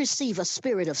not receive a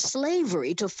spirit of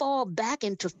slavery to fall back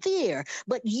into fear,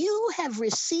 but you have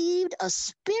received a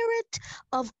spirit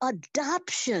of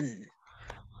adoption.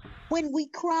 When we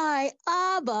cry,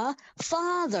 Abba,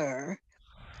 Father,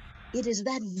 it is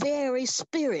that very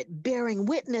spirit bearing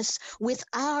witness with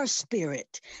our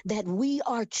spirit that we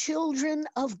are children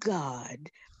of God.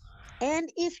 And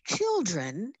if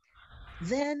children,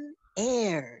 then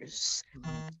heirs,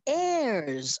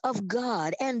 heirs of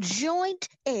God and joint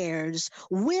heirs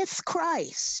with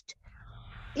Christ,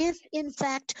 if in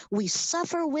fact we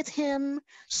suffer with him,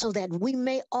 so that we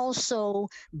may also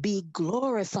be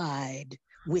glorified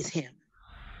with him.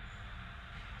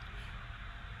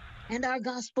 And our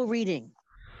gospel reading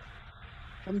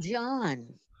from John,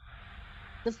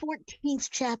 the 14th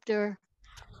chapter,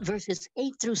 verses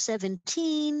 8 through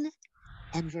 17,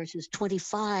 and verses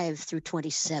 25 through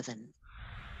 27.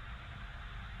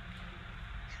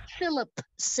 Philip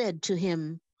said to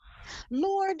him,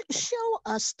 Lord, show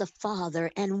us the Father,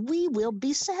 and we will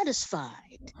be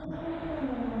satisfied.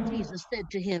 Jesus said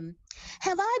to him,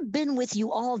 have I been with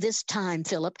you all this time,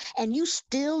 Philip, and you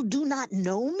still do not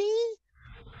know me?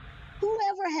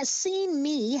 Whoever has seen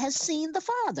me has seen the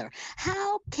Father.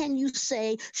 How can you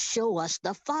say, show us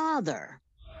the Father?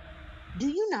 Do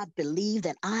you not believe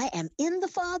that I am in the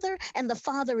Father and the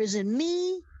Father is in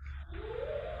me?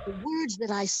 The words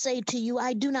that I say to you,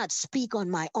 I do not speak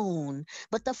on my own,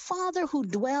 but the Father who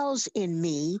dwells in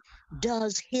me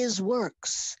does his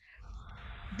works.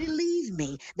 Believe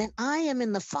me that I am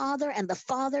in the Father and the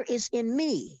Father is in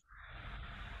me.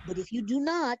 But if you do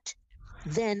not,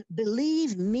 then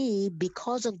believe me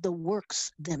because of the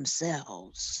works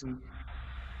themselves.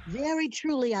 Very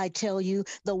truly, I tell you,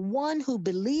 the one who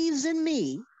believes in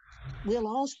me will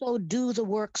also do the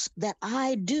works that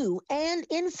I do, and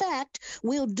in fact,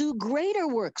 will do greater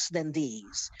works than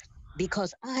these,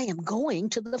 because I am going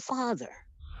to the Father.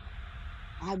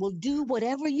 I will do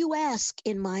whatever you ask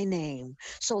in my name,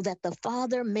 so that the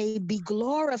Father may be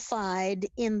glorified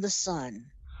in the Son.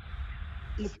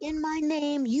 If in my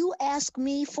name you ask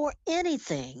me for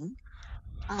anything,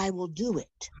 I will do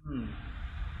it.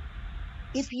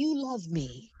 If you love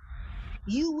me,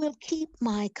 you will keep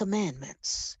my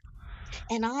commandments.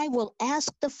 And I will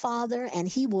ask the Father, and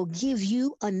he will give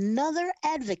you another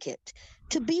advocate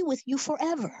to be with you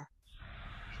forever.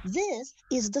 This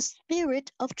is the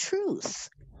Spirit of truth,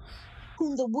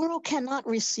 whom the world cannot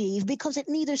receive because it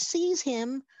neither sees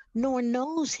him nor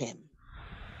knows him.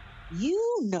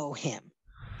 You know him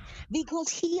because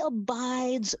he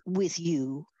abides with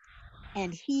you,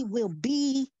 and he will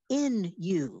be in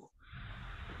you.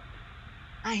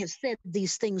 I have said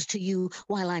these things to you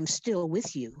while I'm still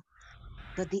with you.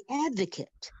 But the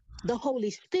advocate, the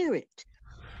Holy Spirit,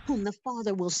 whom the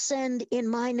Father will send in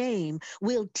my name,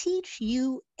 will teach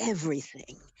you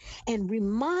everything and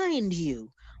remind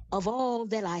you of all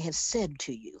that I have said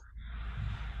to you.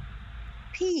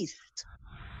 Peace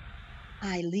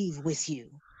I leave with you.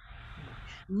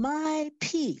 My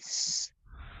peace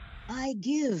I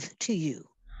give to you.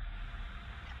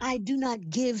 I do not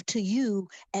give to you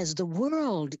as the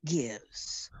world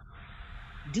gives.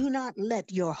 Do not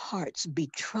let your hearts be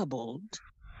troubled,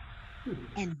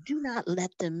 and do not let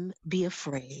them be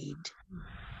afraid.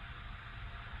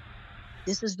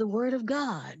 This is the word of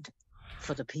God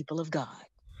for the people of God.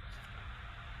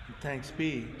 Thanks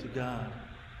be to God.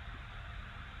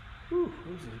 Whew,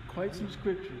 those are quite some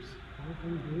scriptures.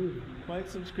 Quite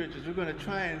some scriptures. We're going to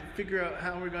try and figure out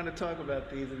how we're going to talk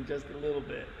about these in just a little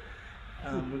bit.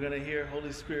 We're going to hear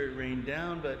Holy Spirit rain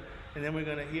down, and then we're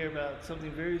going to hear about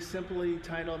something very simply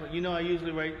titled. You know, I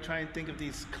usually try and think of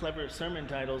these clever sermon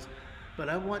titles, but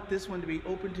I want this one to be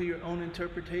open to your own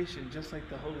interpretation, just like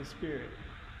the Holy Spirit.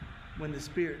 When the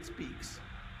Spirit speaks.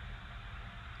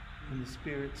 When the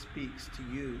Spirit speaks to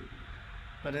you.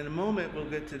 But in a moment we'll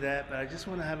get to that, but I just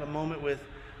want to have a moment with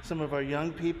some of our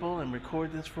young people and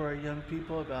record this for our young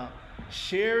people about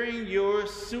sharing your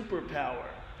superpower.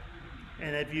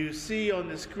 And if you see on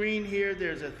the screen here,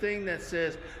 there's a thing that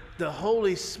says, the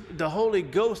Holy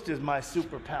Ghost is my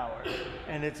superpower.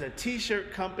 And it's a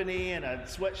t-shirt company and a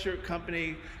sweatshirt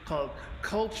company called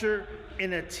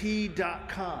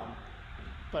cultureinatea.com.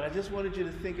 But I just wanted you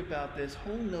to think about this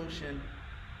whole notion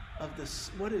of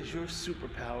what is your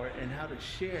superpower and how to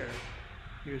share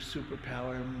your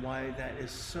superpower and why that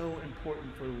is so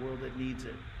important for the world that needs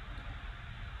it.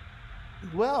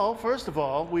 Well, first of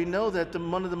all, we know that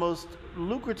one of the most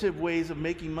lucrative ways of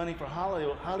making money for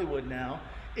Hollywood now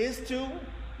is to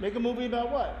make a movie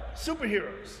about what?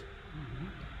 Superheroes. Mm-hmm.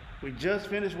 We just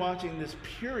finished watching this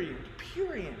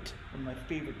prurient, one of my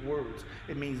favorite words.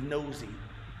 It means nosy.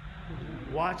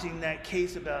 Mm-hmm. Watching that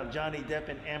case about Johnny Depp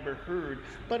and Amber Heard,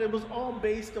 but it was all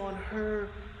based on her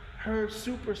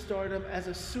superstardom as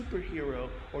a superhero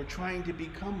or trying to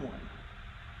become one.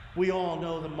 We all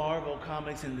know the Marvel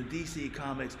comics and the DC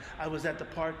comics. I was at the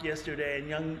park yesterday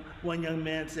and one young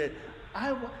man said,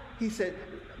 he said,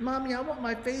 "Mommy, I want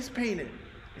my face painted."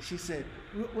 And she said,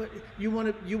 "What, you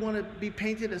want to be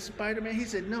painted as Spider-Man?" He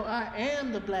said, "No, I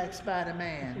am the Black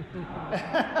Spider-Man."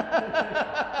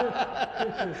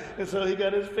 And so he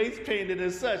got his face painted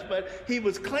as such, but he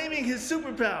was claiming his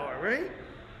superpower, right?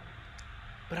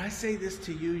 But I say this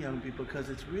to you, young people, because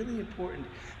it's really important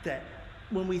that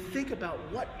when we think about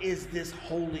what is this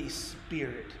Holy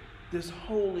Spirit, this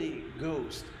Holy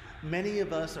Ghost, many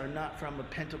of us are not from a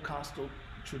Pentecostal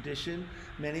tradition.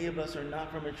 Many of us are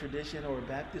not from a tradition or a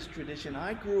Baptist tradition.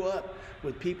 I grew up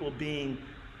with people being,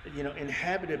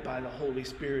 inhabited by the Holy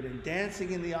Spirit and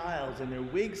dancing in the aisles and their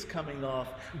wigs coming off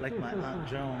like my Aunt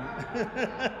Joan.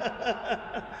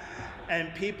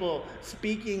 And people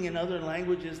speaking in other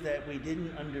languages that we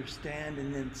didn't understand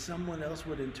and then someone else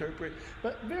would interpret.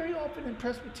 But very often in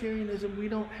Presbyterianism, we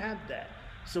don't have that.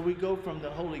 So we go from the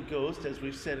Holy Ghost, as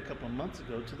we've said a couple of months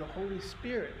ago, to the Holy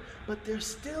Spirit. But there's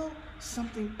still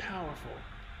something powerful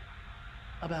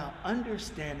about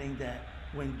understanding that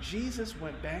when Jesus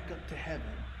went back up to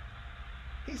heaven,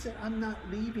 he said, "I'm not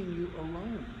leaving you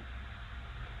alone.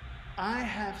 I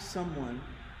have someone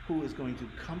who is going to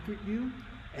comfort you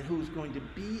and who's going to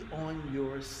be on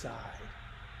your side."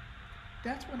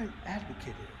 That's what an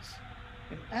advocate is.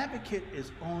 An advocate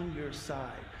is on your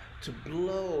side to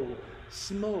blow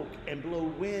smoke and blow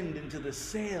wind into the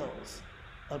sails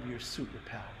of your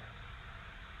superpower.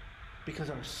 Because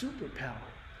our superpower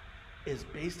is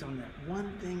based on that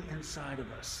one thing inside of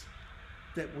us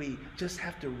that we just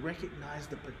have to recognize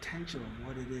the potential of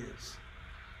what it is.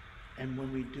 And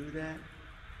when we do that,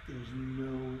 there's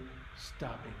no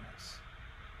stopping us.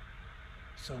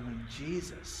 So when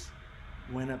Jesus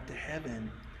went up to heaven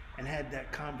and had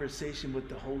that conversation with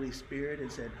the Holy Spirit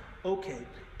and said, "Okay,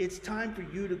 it's time for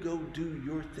you to go do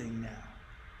your thing now.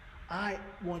 I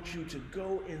want you to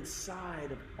go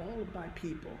inside of all of my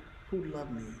people who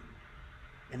love me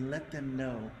and let them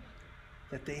know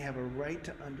that they have a right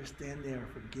to understand they are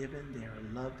forgiven, they are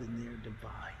loved, and they are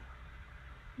divine."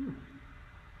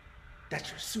 That's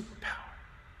your superpower.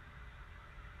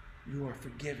 You are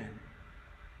forgiven.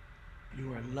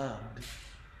 You are loved.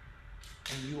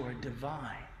 And you are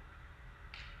divine.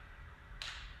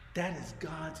 That is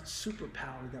God's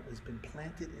superpower that has been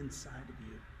planted inside of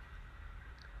you.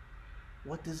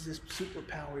 What does this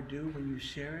superpower do when you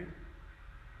share it?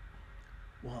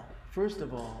 Well, first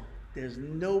of all, there's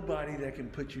nobody that can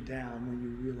put you down when you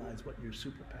realize what your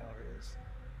superpower is.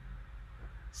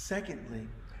 Secondly,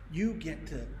 you get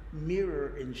to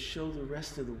mirror and show the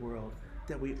rest of the world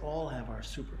that we all have our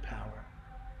superpower.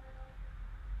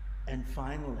 And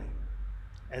finally,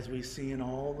 as we see in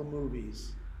all the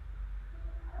movies,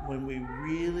 when we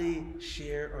really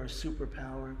share our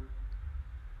superpower,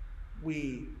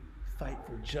 we fight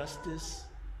for justice,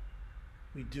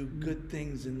 we do good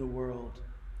things in the world,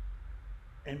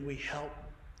 and we help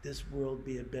this world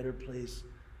be a better place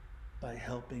by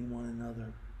helping one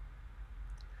another.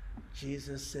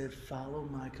 Jesus said, "Follow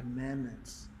my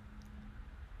commandments."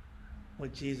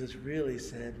 What Jesus really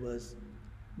said was,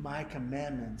 my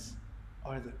commandments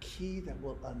are the key that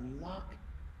will unlock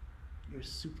your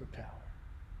superpower.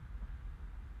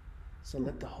 So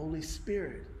let the Holy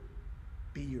Spirit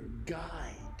be your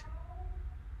guide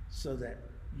so that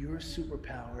your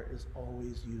superpower is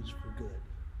always used for good.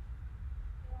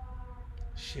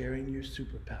 Sharing your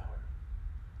superpower.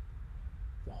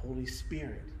 The Holy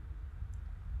Spirit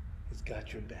has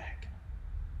got your back.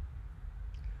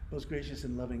 Most gracious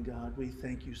and loving God, we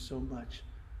thank you so much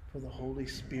for the Holy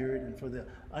Spirit and for the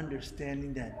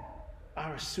understanding that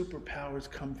our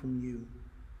superpowers come from you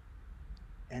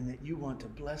and that you want to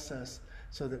bless us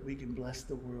so that we can bless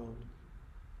the world.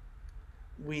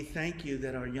 We thank you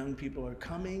that our young people are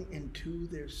coming into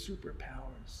their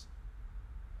superpowers.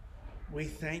 We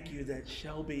thank you that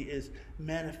Shelby is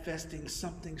manifesting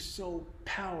something so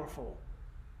powerful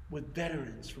with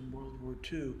veterans from World War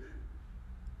II,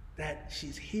 that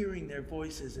she's hearing their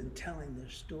voices and telling their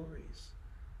stories.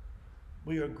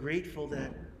 We are grateful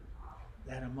that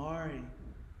Amari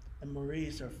and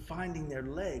Maurice are finding their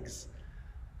legs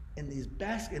in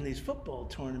these football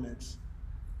tournaments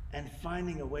and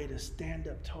finding a way to stand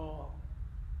up tall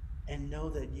and know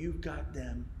that you've got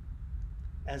them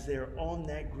as they're on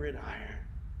that gridiron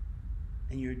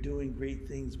and you're doing great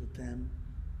things with them,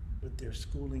 with their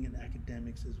schooling and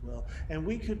academics as well. And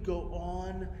we could go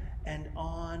on and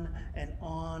on and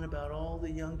on about all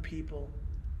the young people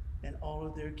and all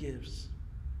of their gifts.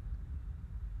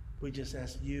 We just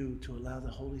ask you to allow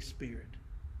the Holy Spirit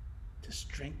to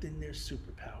strengthen their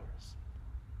superpowers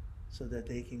so that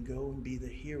they can go and be the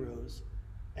heroes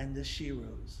and the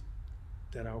sheroes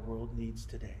that our world needs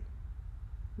today.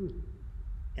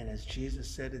 And as Jesus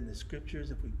said in the scriptures,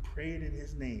 if we pray it in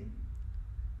his name,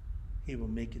 he will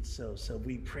make it so. So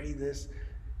we pray this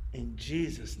in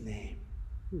Jesus' name.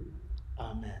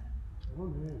 Amen.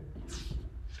 Amen.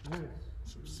 Nice.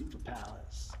 Some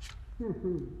superpowers.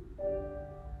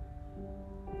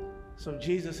 So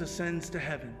Jesus ascends to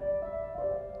heaven.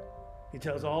 He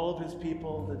tells all of his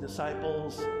people, the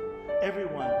disciples,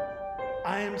 everyone,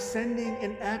 I am sending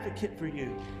an advocate for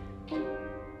you.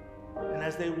 And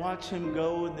as they watch him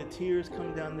go and the tears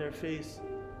come down their face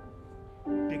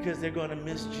because they're going to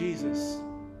miss Jesus,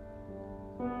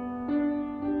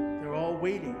 they're all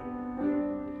waiting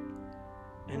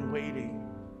and waiting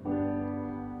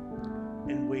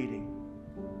and waiting.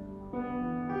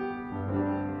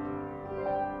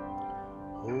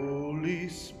 Holy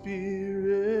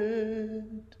Spirit,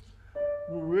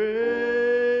 rain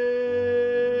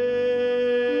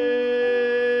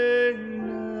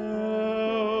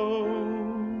down,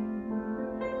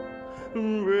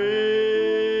 rain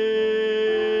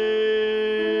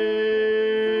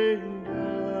down.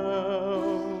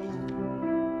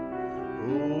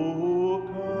 Oh,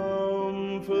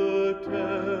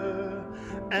 comforter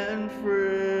and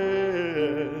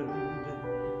friend,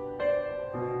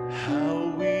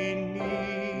 how we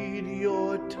need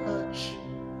your touch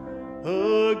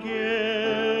again.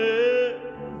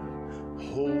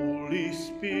 Holy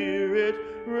Spirit,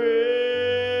 rain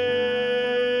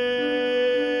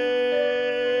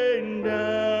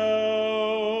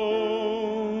down,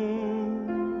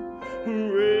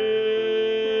 rain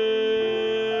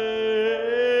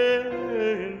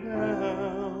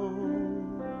down.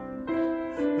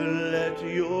 Let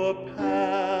your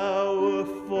power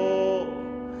fall.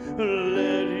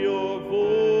 Let your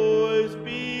voice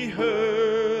be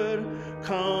heard.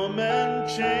 Come and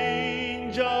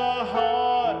change our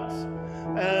hearts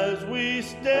as we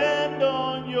stand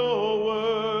on your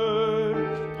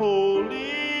word.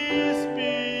 Holy Spirit,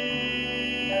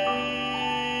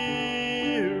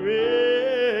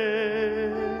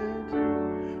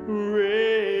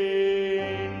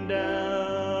 rain down.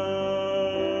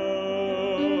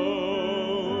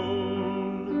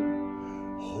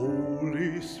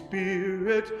 Holy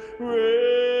Spirit, rain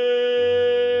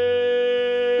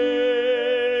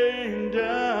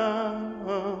down,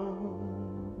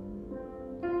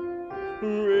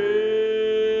 rain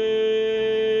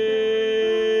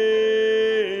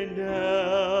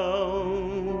down.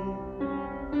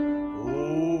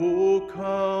 Oh,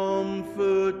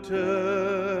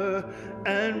 comforter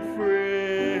and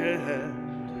friend,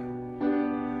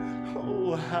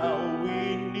 oh, how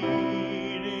we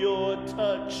need your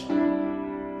touch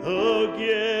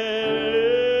again.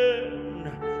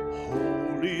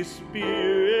 Holy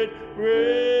Spirit, rain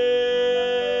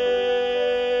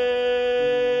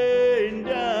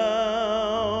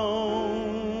down,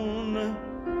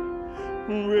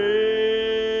 rain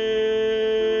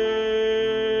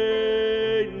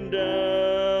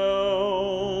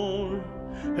down.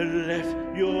 Let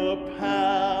your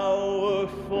power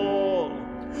fall.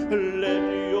 Let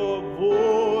your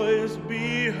voice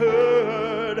be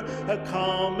heard.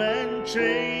 Come and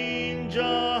change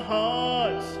our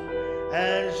hearts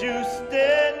as you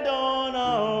stand on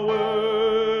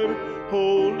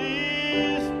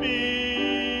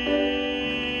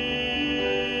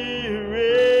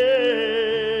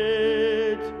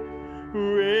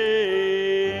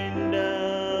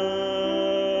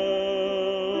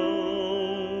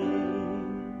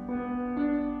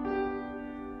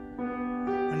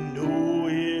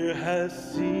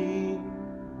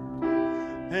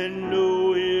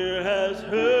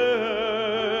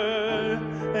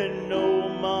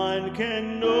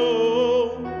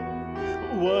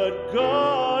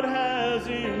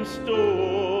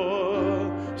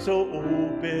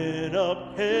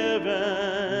up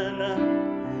heaven,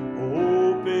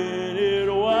 open it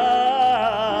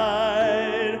wide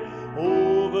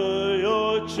over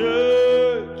your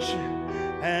church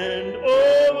and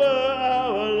over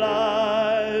our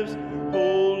lives.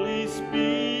 Holy Spirit,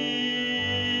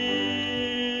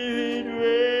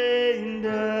 rain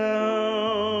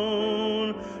down,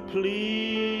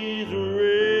 please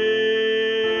rain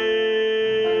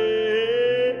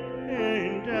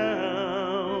down.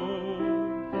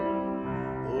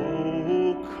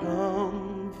 Oh,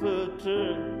 comforter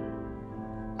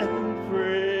and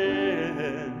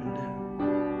friend,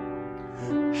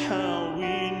 how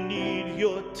we need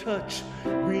your touch,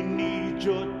 we need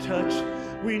your touch,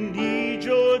 we need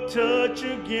your touch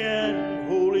again.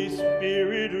 Holy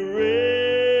Spirit, rain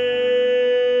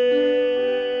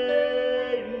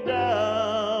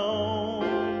down,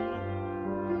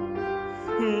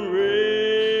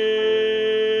 rain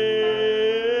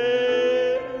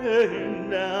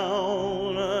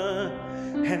down,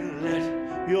 and let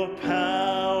your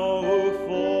power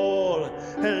fall,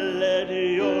 and let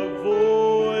your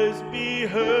voice be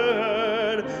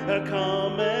heard.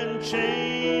 Come and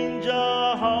change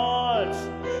our hearts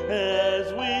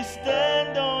as we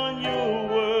stand on your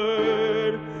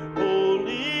word.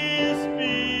 Holy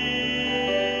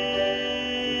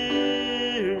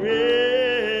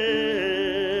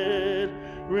Spirit,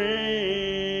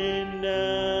 rain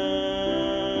down,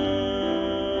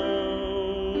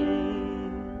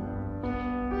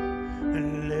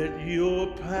 and let your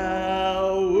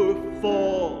power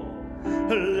fall,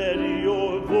 let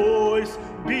your voice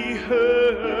be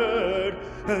heard.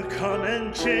 Come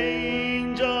and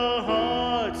change our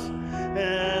hearts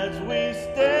as we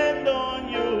stand on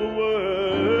your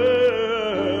word.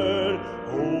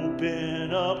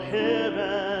 Open up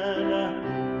heaven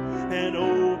and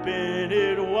open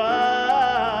it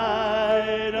wide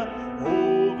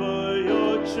over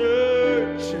your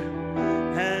church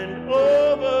and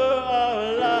over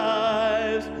our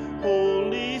lives.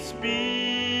 Holy Spirit,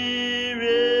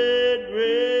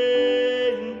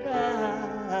 rain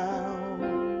down,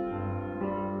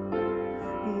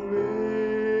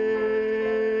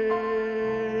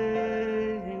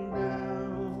 rain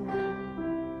down.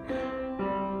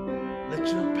 Let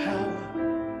your power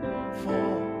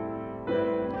fall,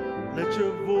 let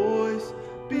your voice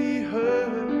be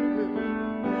heard.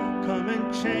 Come and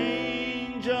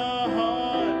change our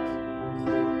hearts,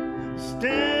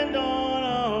 stand on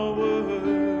our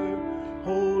word.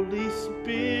 Holy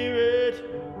Spirit,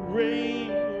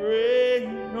 rain,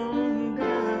 rain on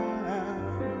down,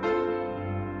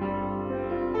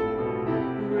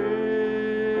 rain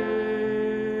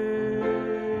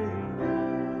down.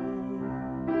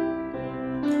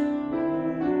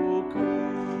 Oh,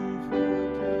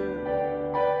 comforter,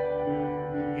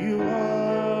 you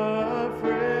are our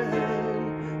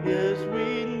friend. Yes, we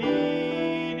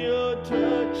need your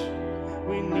touch.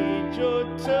 We need your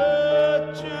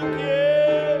touch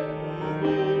again.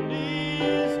 Holy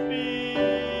Spirit,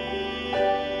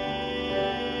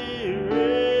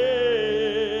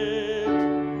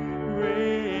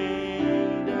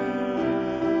 rain down.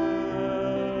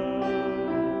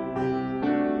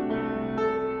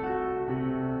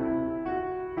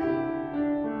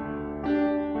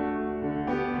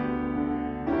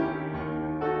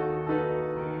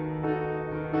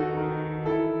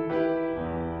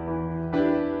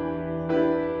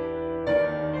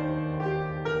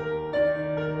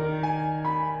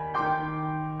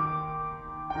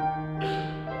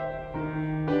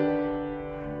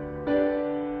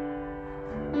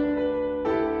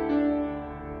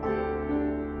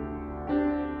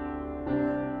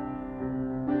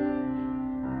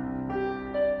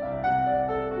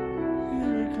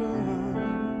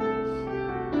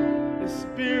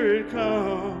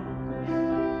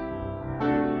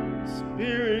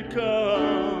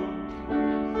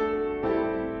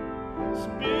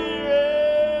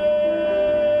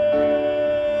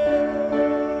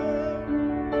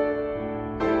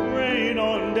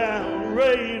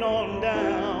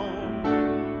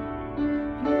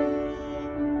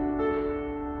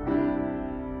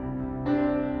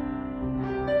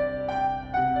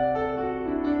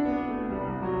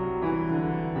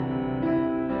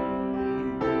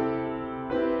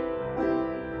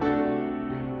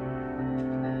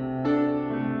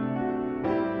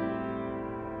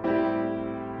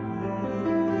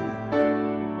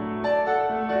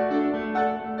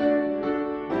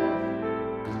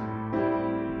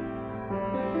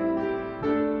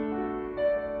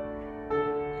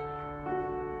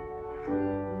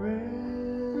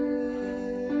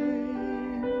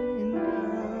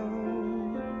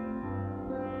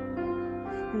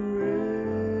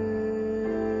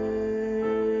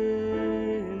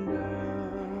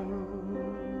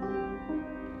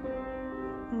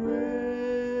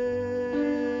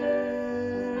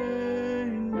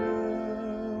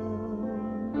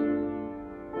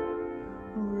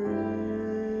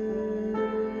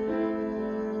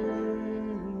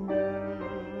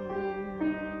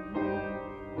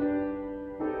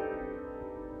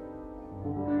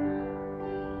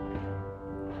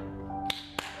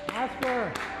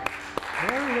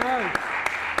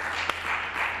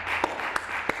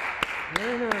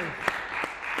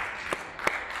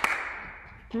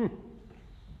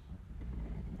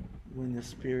 When the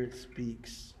Spirit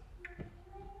speaks.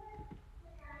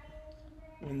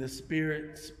 When the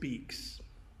Spirit speaks.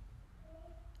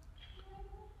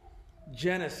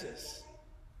 Genesis.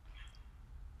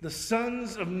 The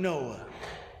sons of Noah.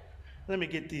 Let me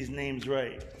get these names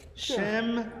right.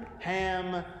 Shem,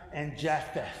 Ham, and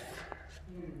Japheth.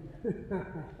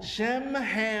 Shem,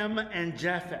 Ham, and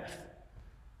Japheth.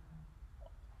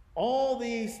 All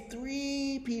these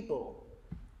three people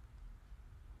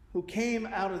who came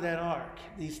out of that ark,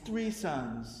 these three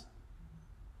sons,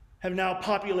 have now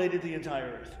populated the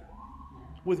entire earth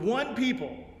with one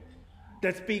people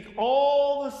that speak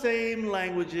all the same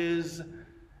languages,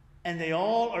 and they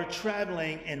all are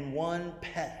traveling in one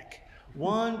pack,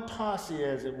 one posse,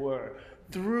 as it were,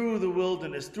 through the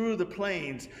wilderness, through the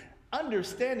plains,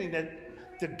 understanding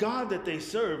that the God that they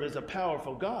serve is a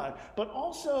powerful God, but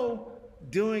also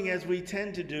doing as we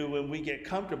tend to do when we get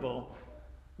comfortable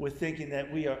with thinking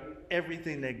that we are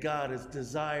everything that God has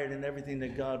desired and everything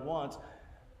that God wants.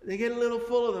 They get a little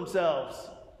full of themselves.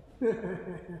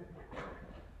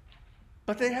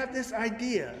 But they have this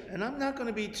idea, and I'm not going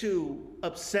to be too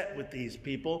upset with these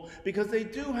people because they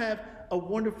do have a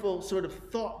wonderful sort of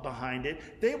thought behind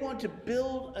it. They want to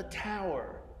build a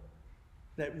tower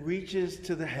that reaches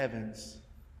to the heavens.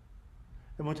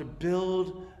 They want to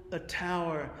build a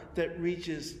tower that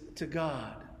reaches to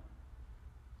God.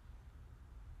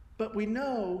 But we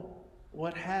know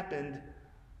what happened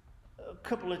a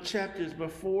couple of chapters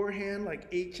beforehand, like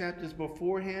 8 chapters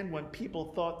beforehand, when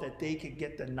people thought that they could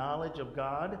get the knowledge of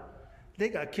God. They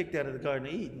got kicked out of the Garden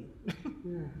of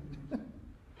Eden.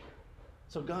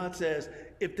 So God says,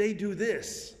 if they do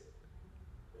this,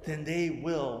 then they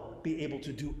will be able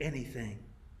to do anything.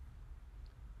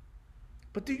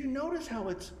 But do you notice how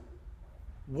it's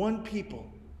one people,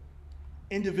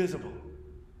 indivisible,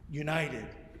 united,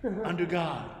 under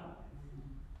God,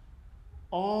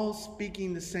 all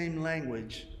speaking the same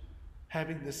language,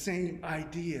 having the same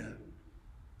idea,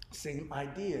 same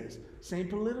ideas, same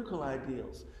political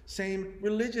ideals, same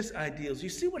religious ideals. You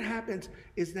see what happens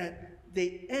is that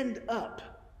they end up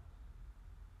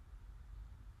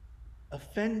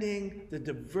offending the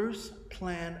diverse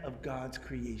plan of God's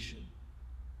creation.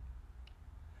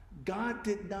 God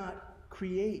did not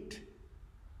create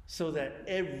so that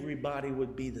everybody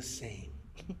would be the same.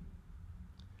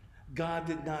 God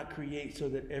did not create so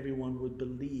that everyone would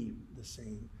believe the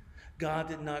same. God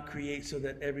did not create so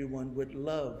that everyone would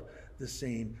love the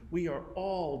same. We are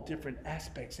all different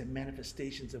aspects and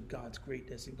manifestations of God's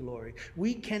greatness and glory.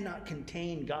 We cannot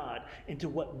contain God into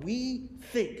what we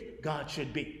think God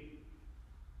should be.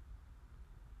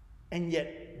 And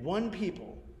yet, one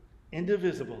people,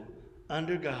 indivisible,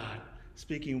 under God,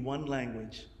 speaking one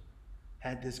language,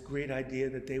 had this great idea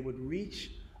that they would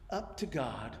reach up to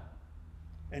God,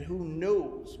 and who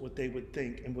knows what they would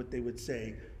think and what they would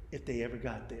say if they ever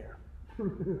got there.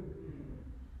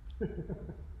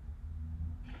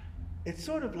 It's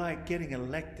sort of like getting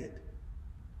elected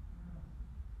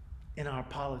in our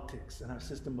politics, in our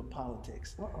system of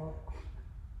politics.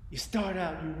 You start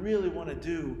out, you really want to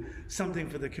do something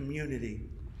for the community,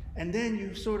 and then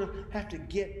you sort of have to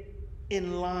get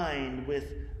in line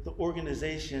with the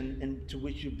organization into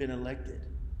which you've been elected.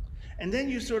 And then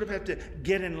you sort of have to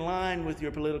get in line with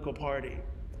your political party.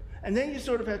 And then you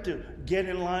sort of have to get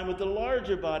in line with the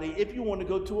larger body if you want to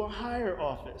go to a higher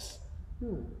office.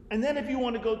 And then if you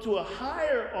want to go to a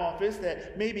higher office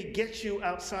that maybe gets you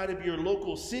outside of your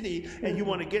local city and you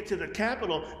want to get to the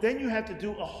capital, then you have to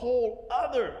do a whole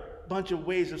other bunch of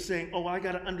ways of saying, oh, I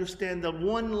got to understand the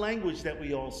one language that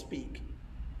we all speak.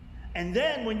 And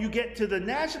then when you get to the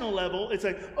national level, it's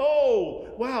like, oh,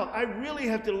 wow, I really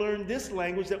have to learn this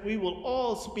language that we will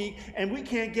all speak, and we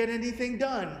can't get anything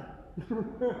done.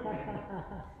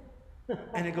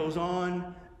 And it goes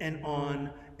on and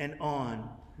on and on.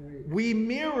 We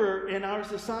mirror in our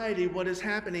society what is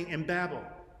happening in Babel.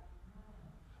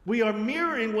 We are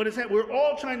mirroring what is happening. We're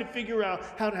all trying to figure out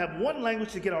how to have one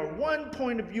language to get our one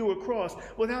point of view across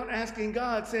without asking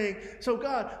God, saying, so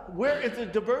God, where is the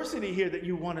diversity here that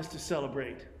you want us to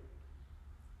celebrate?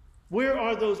 Where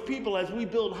are those people as we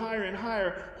build higher and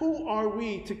higher? Who are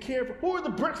we to care for? Who are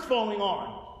the bricks falling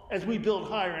on as we build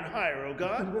higher and higher, oh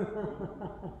God?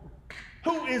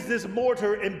 Who is this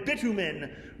mortar and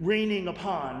bitumen raining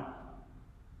upon?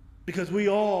 Because we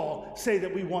all say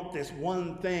that we want this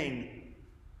one thing.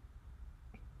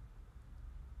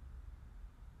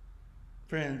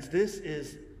 Friends, this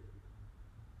is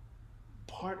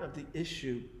part of the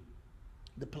issue,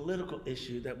 the political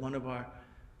issue, that one of our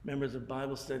members of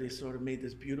Bible study sort of made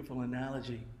this beautiful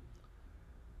analogy.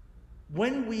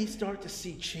 When we start to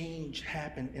see change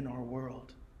happen in our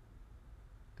world,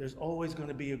 there's always going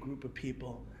to be a group of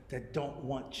people that don't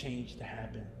want change to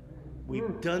happen.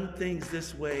 We've done things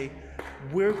this way.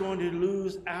 We're going to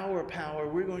lose our power.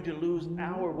 We're going to lose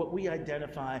what we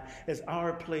identify as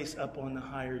our place up on the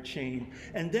higher chain.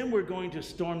 And then we're going to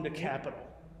storm the Capitol.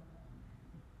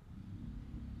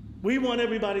 We want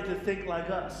everybody to think like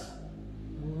us.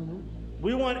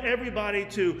 We want everybody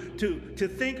to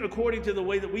think according to the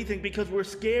way that we think, because we're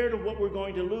scared of what we're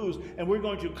going to lose, and we're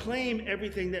going to claim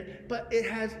everything but it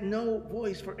has no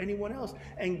voice for anyone else.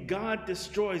 And God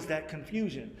destroys that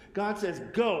confusion. God says,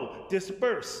 go,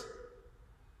 disperse.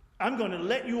 I'm going to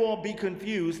let you all be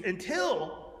confused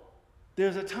until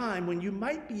there's a time when you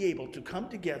might be able to come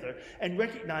together and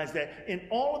recognize that in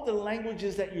all of the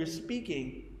languages that you're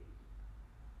speaking,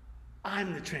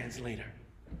 I'm the translator.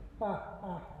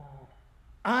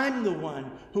 I'm the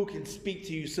one who can speak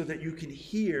to you so that you can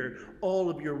hear all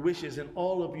of your wishes and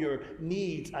all of your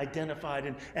needs identified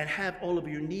and have all of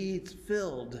your needs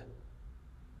filled.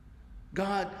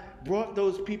 God brought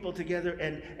those people together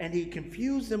and he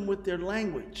confused them with their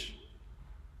language.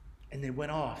 And they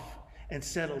went off and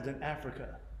settled in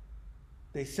Africa.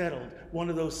 They settled. One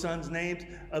of those sons' names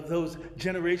of those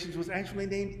generations was actually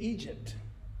named Egypt.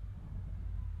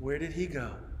 Where did he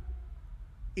go?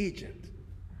 Egypt.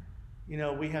 You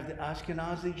know, we have the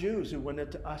Ashkenazi Jews who went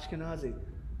up to Ashkenazi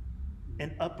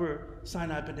and Upper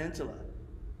Sinai Peninsula.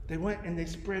 They went and they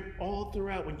spread all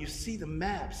throughout. When you see the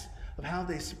maps of how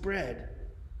they spread,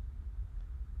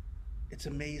 it's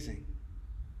amazing.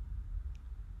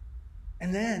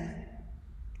 And then,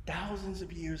 thousands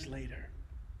of years later,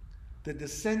 the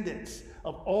descendants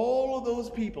of all of those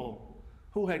people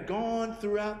who had gone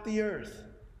throughout the earth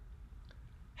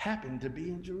happened to be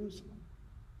in Jerusalem.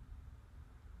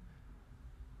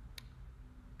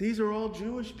 These are all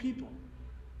Jewish people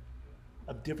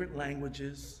of different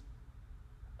languages,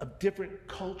 of different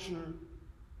culture,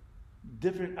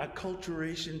 different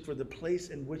acculturation for the place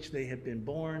in which they have been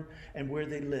born and where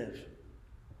they live.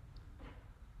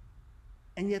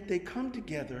 And yet they come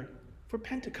together for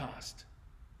Pentecost.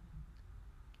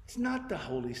 It's not the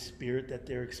Holy Spirit that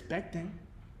they're expecting.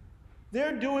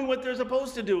 They're doing what they're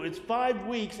supposed to do. It's 5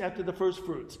 weeks after the first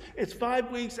fruits. It's 5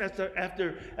 weeks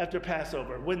after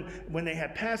Passover. When they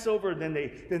have Passover, then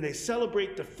they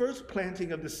celebrate the first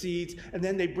planting of the seeds, and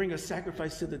then they bring a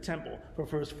sacrifice to the temple for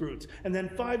first fruits. And then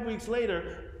 5 weeks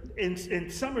later, in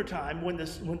summertime, when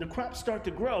the crops start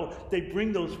to grow, they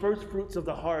bring those first fruits of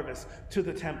the harvest to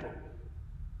the temple.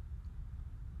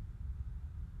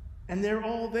 And they're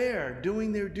all there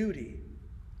doing their duty.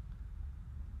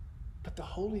 But the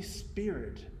Holy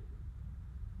Spirit,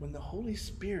 when the Holy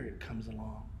Spirit comes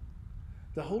along,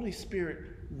 the Holy Spirit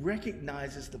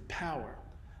recognizes the power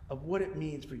of what it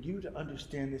means for you to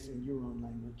understand this in your own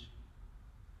language,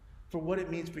 for what it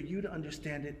means for you to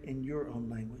understand it in your own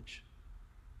language.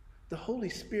 The Holy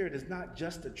Spirit is not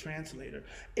just a translator.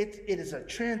 It is a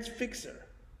transfixer.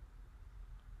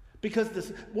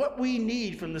 Because what we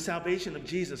need from the salvation of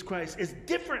Jesus Christ is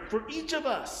different for each of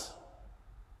us.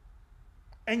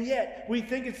 And yet, we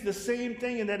think it's the same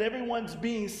thing and that everyone's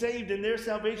being saved and their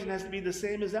salvation has to be the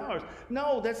same as ours.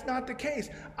 No, that's not the case.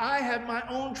 I have my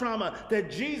own trauma that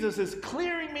Jesus is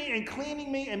clearing me and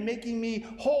cleaning me and making me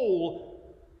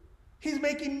whole. He's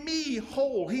making me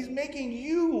whole. He's making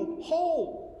you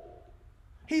whole.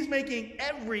 He's making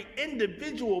every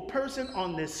individual person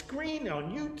on this screen,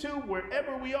 on YouTube,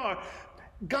 wherever we are.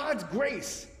 God's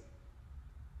grace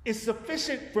is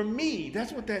sufficient for me.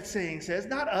 That's what that saying says,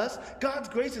 not us. God's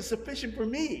grace is sufficient for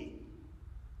me.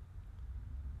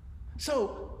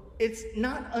 So it's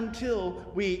not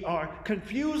until we are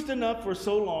confused enough for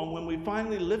so long, when we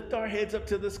finally lift our heads up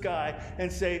to the sky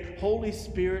and say, Holy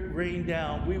Spirit, rain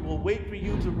down. We will wait for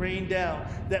you to rain down,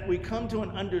 that we come to an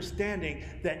understanding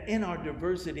that in our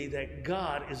diversity that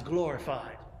God is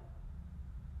glorified.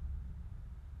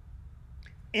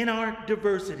 In our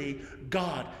diversity,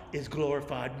 God is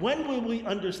glorified. When will we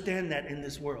understand that in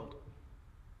this world?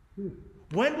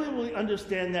 When will we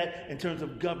understand that in terms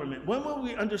of government? When will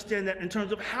we understand that in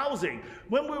terms of housing?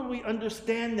 When will we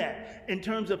understand that in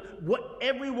terms of what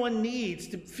everyone needs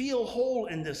to feel whole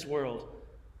in this world?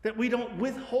 That we don't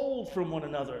withhold from one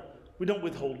another. We don't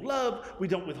withhold love. We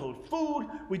don't withhold food.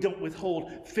 We don't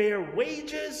withhold fair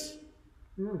wages.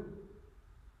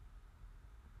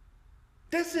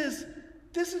 This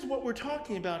is what we're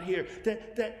talking about here,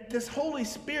 that this Holy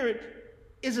Spirit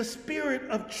is a spirit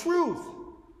of truth.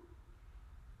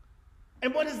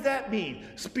 And what does that mean,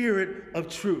 spirit of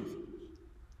truth?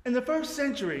 In the first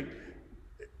century,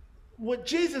 What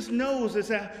Jesus knows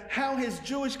is how his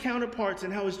Jewish counterparts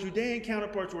and how his Judean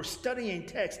counterparts were studying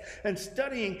text and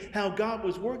studying how God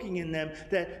was working in them,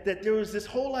 that there was this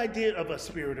whole idea of a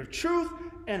spirit of truth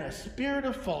and a spirit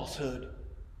of falsehood.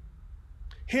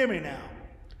 Hear me now.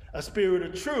 A spirit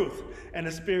of truth and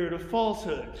a spirit of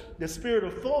falsehood. The spirit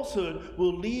of falsehood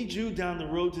will lead you down the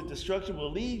road to destruction,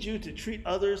 will lead you to treat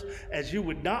others as you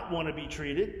would not want to be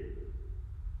treated.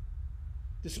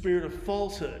 The spirit of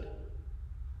falsehood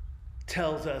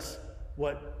tells us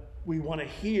what we want to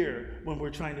hear when we're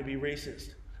trying to be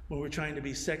racist, when we're trying to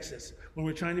be sexist, when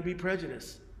we're trying to be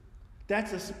prejudiced.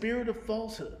 That's a spirit of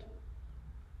falsehood.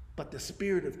 But the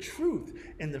spirit of truth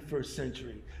in the first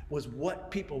century was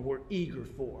what people were eager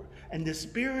for. And the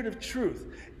spirit of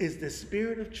truth is the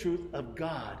spirit of truth of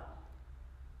God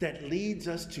that leads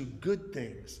us to good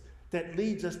things, that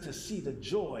leads us to see the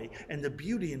joy and the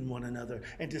beauty in one another,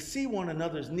 and to see one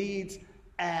another's needs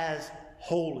as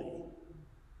holy.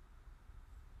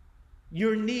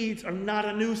 Your needs are not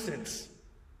a nuisance.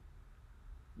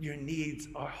 Your needs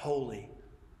are holy.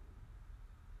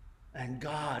 And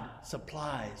God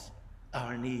supplies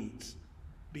our needs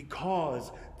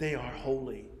because they are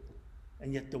holy.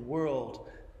 And yet the world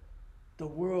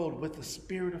with the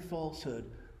spirit of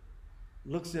falsehood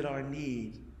looks at our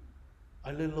need,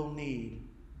 our little old need,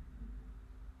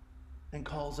 and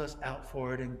calls us out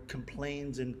for it and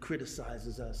complains and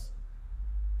criticizes us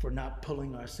for not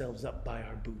pulling ourselves up by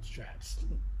our bootstraps.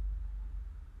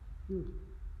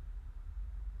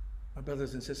 My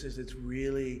brothers and sisters, it's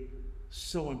really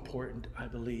so important, I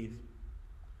believe,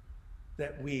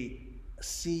 that we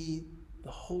see the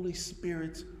Holy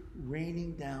Spirit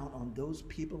raining down on those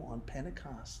people on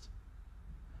Pentecost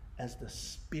as the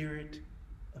Spirit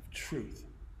of truth.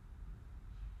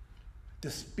 The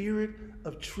Spirit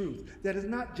of truth that is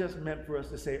not just meant for us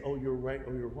to say, oh, you're right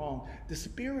or you're wrong. The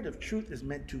Spirit of truth is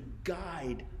meant to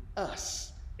guide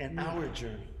us in our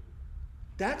journey.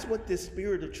 That's what this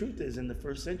Spirit of truth is in the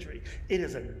first century. It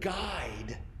is a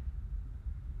guide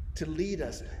to lead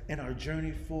us in our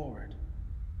journey forward.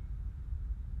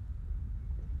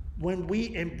 When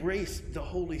we embrace the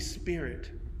Holy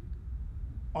Spirit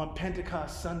on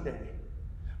Pentecost Sunday,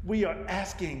 we are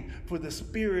asking for the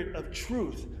Spirit of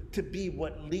truth to be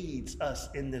what leads us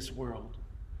in this world,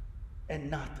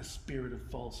 and not the spirit of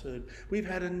falsehood. We've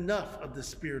had enough of the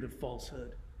spirit of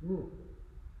falsehood.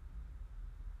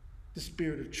 The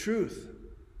spirit of truth.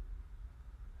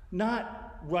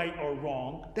 Not right or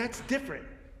wrong. That's different.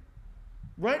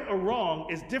 Right or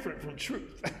wrong is different from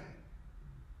truth. I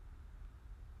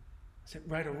said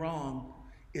right or wrong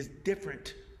is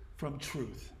different from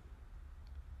truth.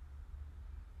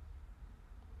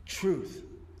 Truth,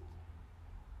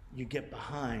 you get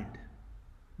behind.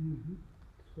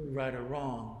 Right or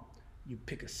wrong, you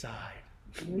pick a side.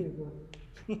 There you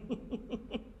go.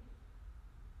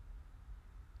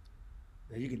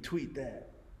 Now you can tweet that.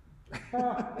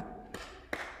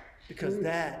 Because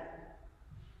that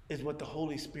is what the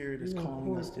Holy Spirit is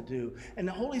calling us to do. And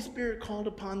the Holy Spirit called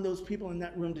upon those people in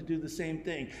that room to do the same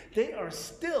thing. They are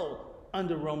still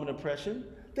under Roman oppression.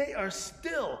 They are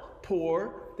still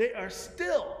poor. They are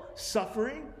still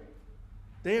suffering.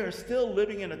 They are still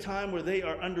living in a time where they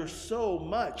are under so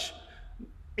much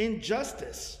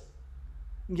injustice.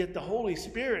 And yet the Holy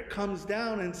Spirit comes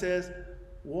down and says,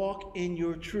 walk in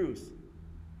your truth.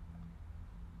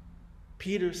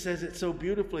 Peter says it so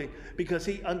beautifully because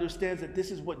he understands that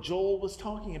this is what Joel was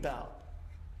talking about.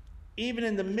 Even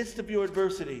in the midst of your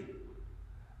adversity.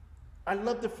 I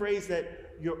love the phrase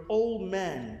that your old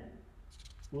men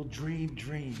will dream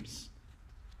dreams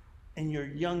and your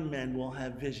young men will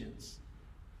have visions.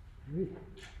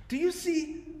 Do you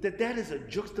see that that is a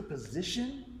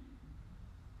juxtaposition?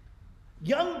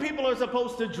 Young people are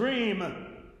supposed to dream.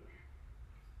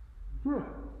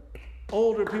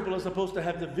 Older people are supposed to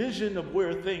have the vision of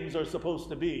where things are supposed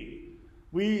to be.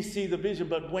 We see the vision,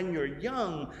 but when you're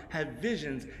young, have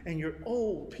visions, and your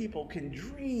old people can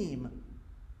dream.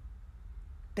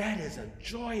 That is a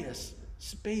joyous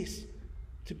space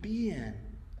to be in.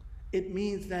 It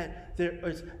means that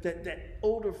that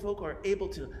older folk are able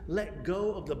to let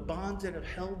go of the bonds that have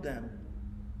held them,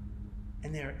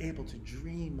 and they are able to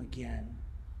dream again.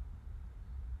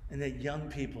 And that young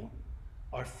people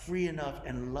are free enough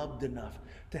and loved enough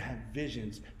to have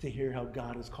visions, to hear how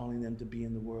God is calling them to be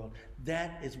in the world.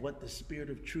 That is what the Spirit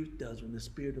of truth does when the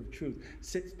Spirit of truth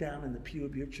sits down in the pew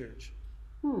of your church,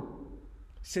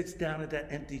 sits down at that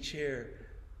empty chair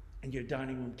and your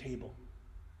dining room table,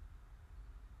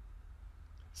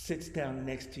 sits down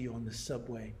next to you on the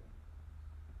subway,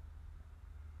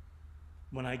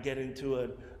 When I get into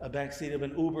a backseat of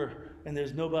an Uber and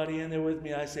there's nobody in there with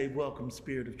me, I say, welcome,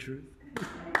 Spirit of Truth.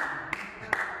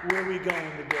 Where are we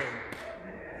going today?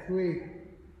 Sweet.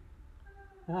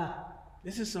 Ah.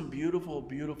 This is some beautiful,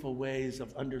 beautiful ways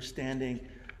of understanding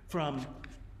from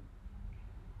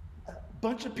a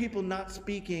bunch of people not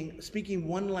speaking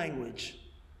one language,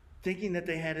 thinking that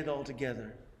they had it all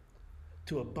together,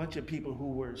 to a bunch of people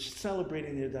who were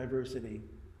celebrating their diversity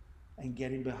and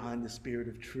getting behind the Spirit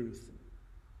of truth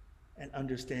and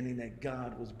understanding that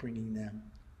God was bringing them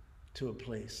to a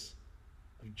place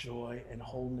of joy and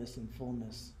wholeness and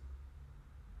fullness.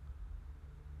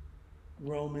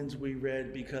 Romans we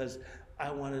read because I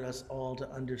wanted us all to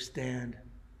understand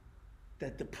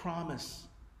that the promise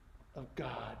of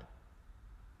God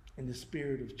and the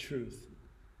Spirit of truth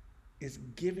is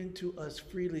given to us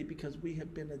freely because we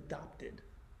have been adopted.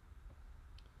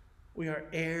 We are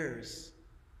heirs.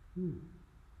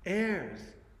 Heirs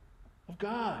of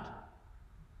God.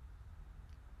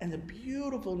 And the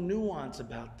beautiful nuance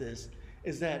about this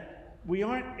is that we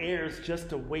aren't heirs just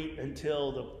to wait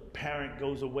until the parent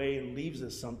goes away and leaves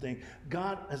us something.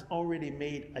 God has already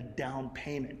made a down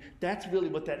payment. That's really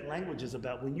what that language is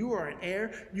about. When you are an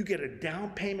heir, you get a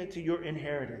down payment to your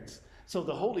inheritance. So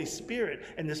the Holy Spirit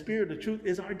and the Spirit of truth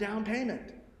is our down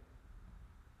payment.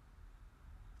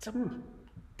 It's a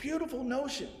beautiful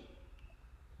notion.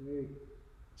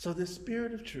 So the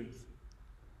Spirit of truth,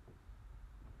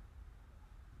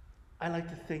 I like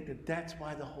to think that that's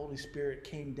why the Holy Spirit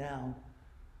came down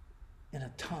in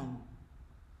a tongue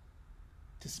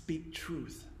to speak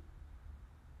truth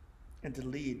and to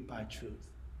lead by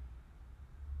truth.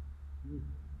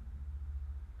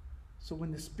 So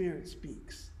when the Spirit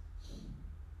speaks,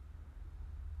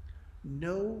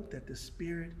 know that the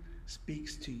Spirit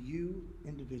speaks to you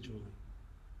individually,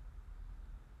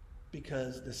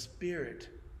 because the Spirit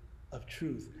of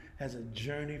truth has a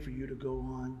journey for you to go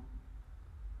on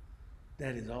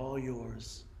that is all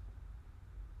yours.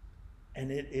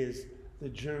 And it is the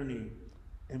journey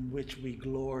in which we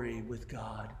glory with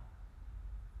God,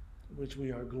 in which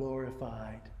we are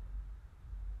glorified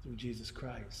through Jesus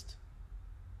Christ.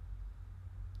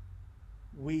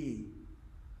 We,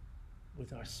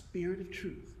 with our Spirit of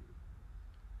truth,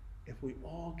 if we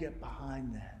all get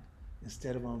behind that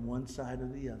instead of on one side or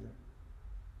the other,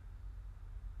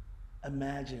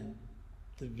 imagine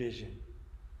the vision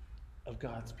of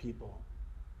God's people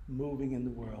moving in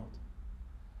the world,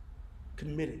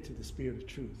 committed to the Spirit of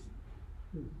truth,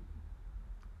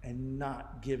 and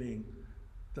not giving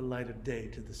the light of day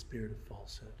to the spirit of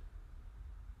falsehood.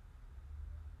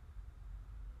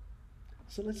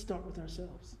 So let's start with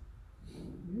ourselves.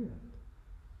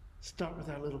 Start with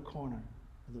our little corner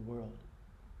of the world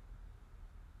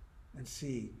and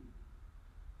see,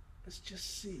 let's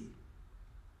just see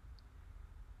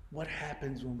what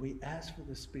happens when we ask for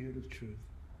the Spirit of truth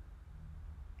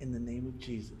in the name of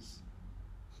Jesus.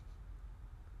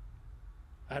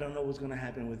 I don't know what's going to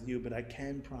happen with you, but I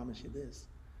can promise you this.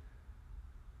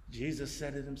 Jesus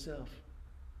said it himself.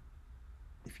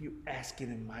 If you ask it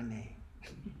in my name,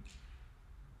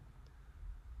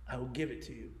 I will give it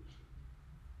to you.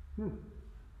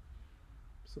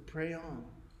 So pray on.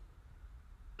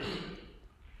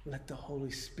 Let the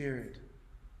Holy Spirit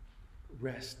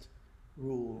rest,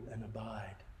 rule, and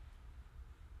abide.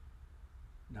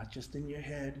 Not just in your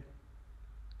head,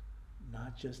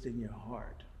 not just in your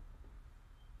heart,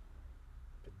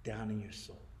 but down in your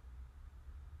soul.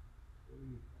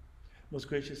 Most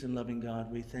gracious and loving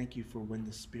God, we thank you for when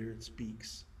the Spirit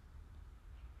speaks.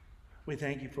 We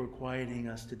thank you for quieting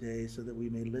us today so that we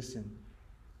may listen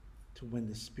to when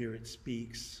the Spirit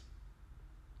speaks.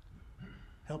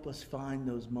 Help us find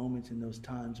those moments and those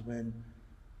times when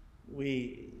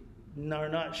we are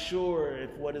not sure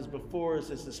if what is before us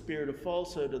is the spirit of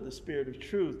falsehood or the Spirit of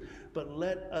truth, but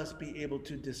let us be able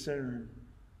to discern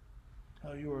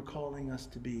how you are calling us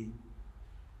to be.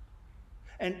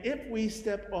 And if we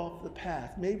step off the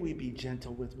path, may we be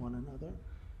gentle with one another.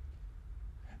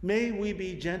 May we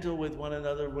be gentle with one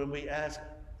another when we ask,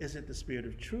 is it the spirit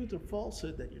of truth or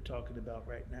falsehood that you're talking about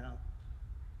right now?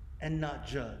 And not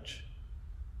judge.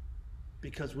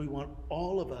 Because we want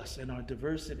all of us in our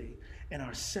diversity and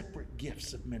our separate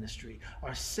gifts of ministry,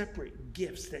 our separate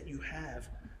gifts that you have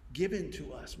given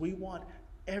to us. We want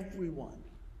everyone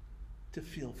to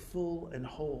feel full and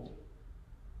whole.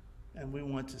 And we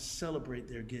want to celebrate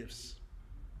their gifts.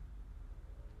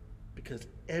 Because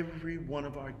every one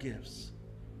of our gifts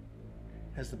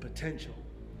has the potential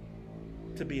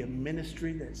to be a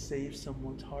ministry that saves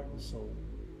someone's heart and soul.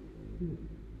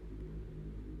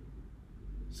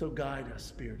 So guide us,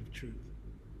 Spirit of truth.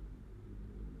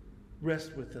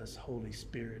 Rest with us, Holy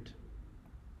Spirit.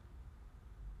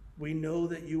 We know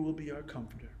that you will be our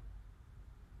comforter.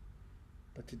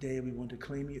 But today we want to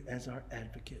claim you as our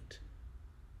advocate,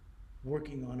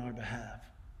 working on our behalf,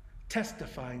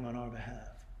 testifying on our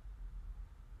behalf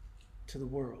to the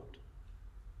world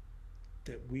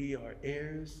that we are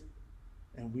heirs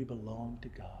and we belong to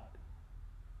God.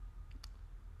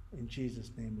 In Jesus'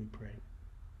 name we pray.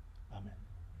 Amen.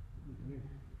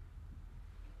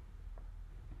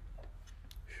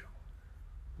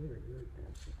 Very good.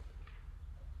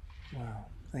 Wow,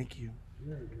 thank you.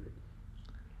 Very good.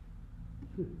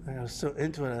 I was so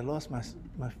into it, I lost my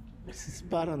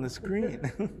spot on the screen.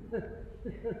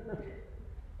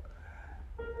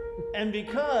 And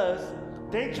because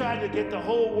they tried to get the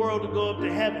whole world to go up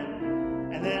to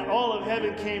heaven, and then all of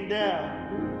heaven came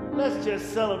down, let's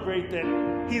just celebrate that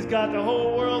he's got the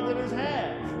whole world in his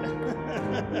hands.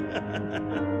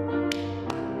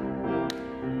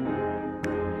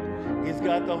 He's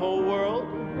got the whole world.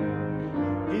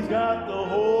 He's got the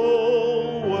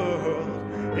whole world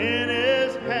in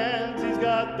his hands. He's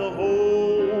got the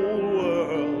whole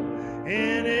world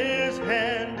in his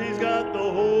hand. He's got the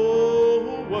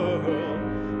whole world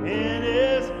in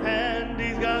his hand.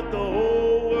 He's got the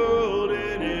whole world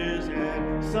in his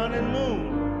hand. Sun and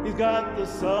moon. He's got the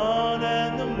sun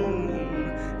and the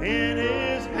moon in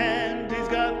his hand. He's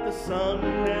got the sun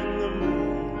and the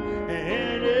moon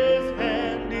in his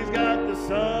hand. He's got the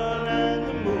sun and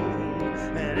the moon,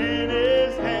 and in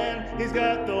his hand he's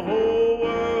got the whole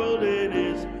world in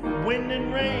his wind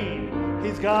and rain.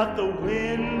 He's got the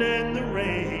wind and the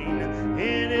rain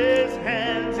in his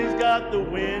hands. He's got the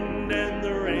wind and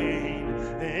the rain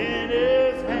in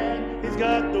his hand. He's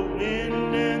got the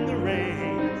wind and the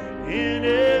rain in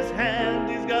his hand.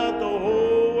 He's got the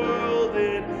whole world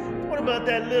in. What about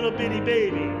that little bitty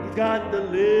baby? He's got the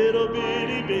little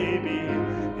bitty baby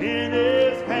in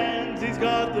his hands. He's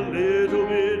got the little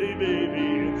bitty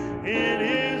baby in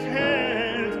his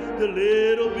hands. The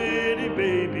little bitty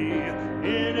baby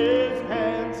in his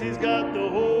hands. He's got the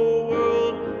whole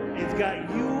world. He's got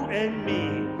you and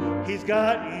me. He's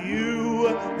got you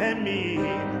and me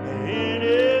in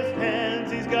his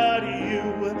hands. He's got you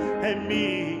and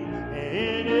me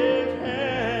in his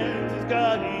hands. He's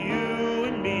got you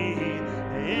and me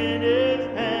in his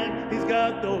hand. He's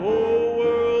got the whole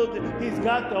world. He's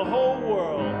got the whole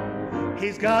world.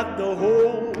 He's got the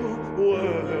whole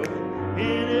world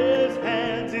in his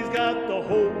hands. He's got the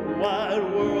whole wide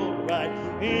world right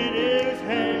in his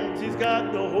hands. He's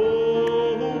got the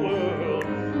whole world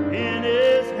in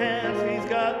his hands. He's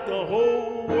got the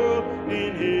whole world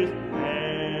in his hands.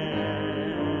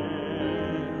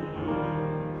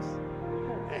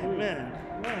 Amen.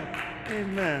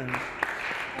 Amen.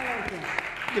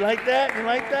 You like that? You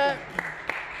like that?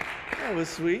 That was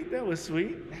sweet. That was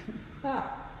sweet.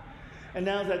 And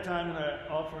now's that time in our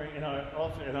offering, in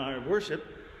our worship,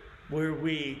 where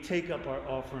we take up our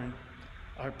offering.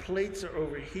 Our plates are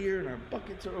over here and our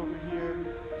buckets are over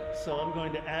here. So I'm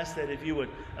going to ask that if you would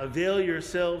avail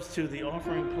yourselves to the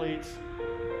offering plates,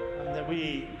 and that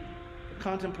we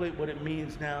contemplate what it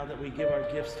means now that we give our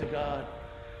gifts to God.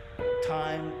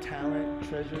 Time, talent,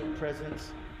 treasure,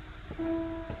 presence.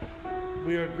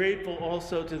 We are grateful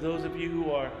also to those of you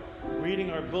who are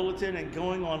reading our bulletin and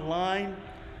going online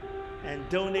and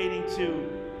donating to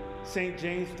St.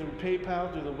 James through PayPal,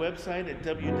 through the website at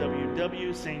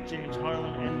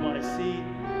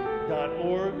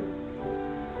www.stjamesharlemnyc.org.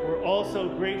 We're also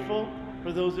grateful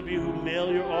for those of you who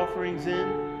mail your offerings in.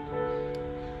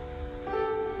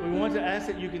 We want to ask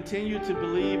that you continue to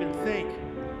believe and think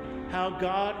how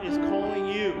God is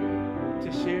calling you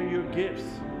to share your gifts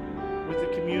with the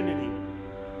community,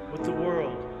 with the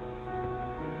world.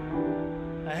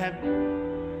 I have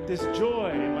this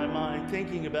joy in my mind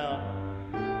thinking about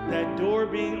that door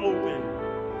being open,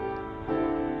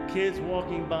 kids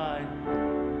walking by,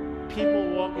 people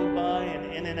walking by and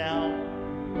in and out,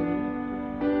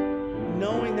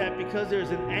 knowing that because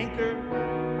there's an anchor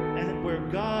and where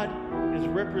God is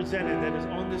represented that is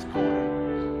on this corner.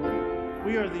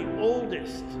 We are the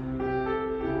oldest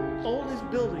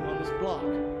building on this block.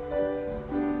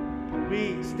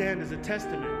 We stand as a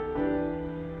testament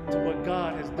to what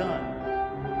God has done.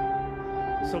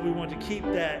 So we want to keep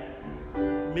that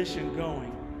mission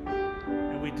going,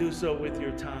 and we do so with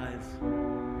your tithes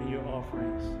and your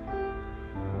offerings.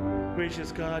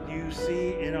 Gracious God, you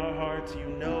see in our hearts, you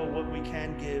know what we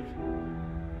can give.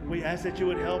 We ask that you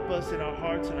would help us in our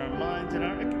hearts and our minds and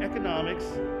our economics,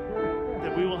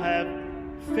 that we will have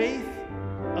faith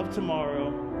of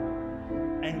tomorrow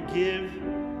and give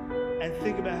and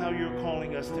think about how you're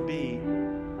calling us to be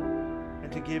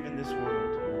and to give in this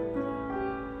world.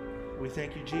 We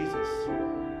thank you, Jesus.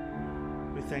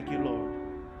 We thank you, Lord.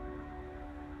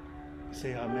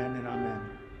 Say amen and amen.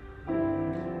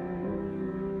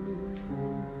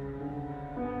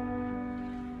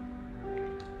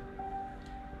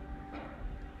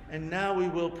 And now we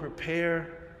will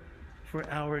prepare for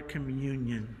our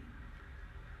communion.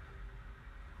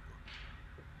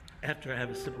 After I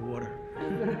have a sip of water.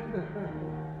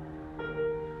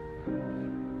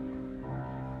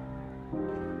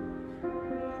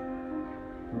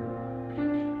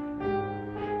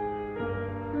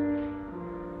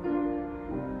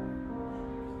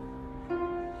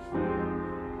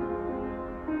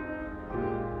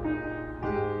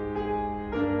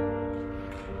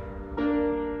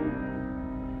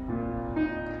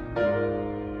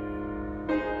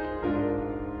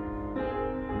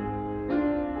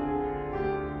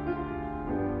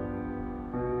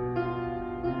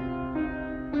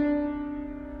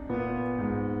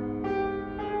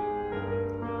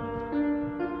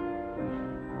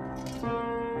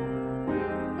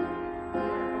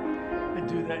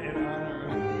 Do that in honor.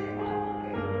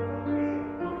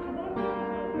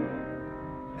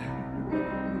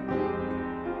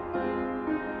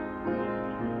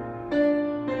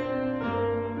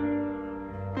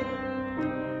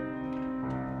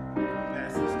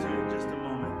 Pass this to you in just a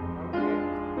moment.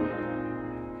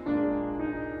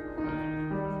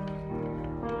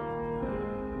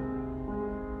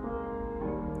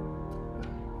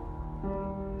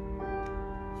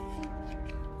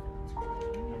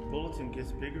 Bulletin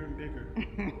gets bigger and bigger.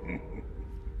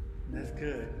 That's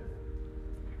good.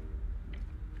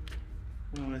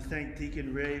 I want to thank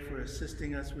Deacon Ray for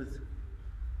assisting us with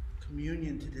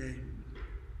communion today.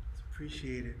 It's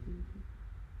appreciated.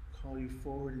 Call you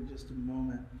forward in just a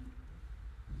moment.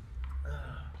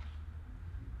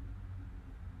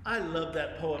 I love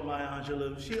that poet, Maya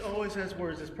Angelou. She always has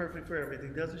words that's perfect for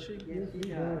everything, doesn't she? Yes, he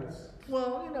does.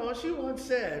 Well, you know, she once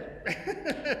said,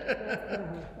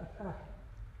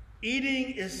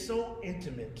 eating is so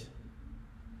intimate.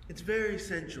 It's very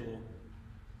sensual.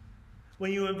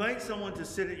 When you invite someone to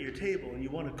sit at your table and you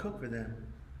want to cook for them,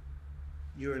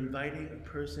 you're inviting a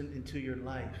person into your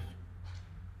life.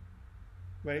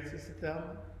 Right, Sister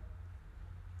Thelma?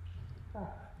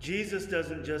 Jesus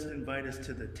doesn't just invite us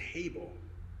to the table,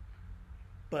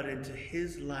 but into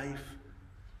his life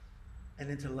and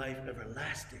into life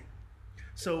everlasting.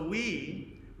 So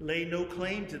we lay no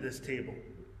claim to this table.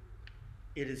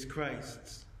 It is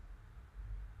Christ's.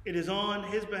 It is on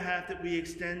his behalf that we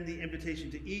extend the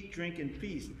invitation to eat, drink, and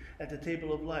feast at the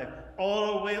table of life.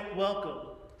 All are welcome.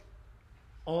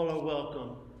 All are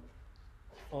welcome.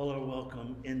 All are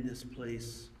welcome in this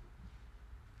place.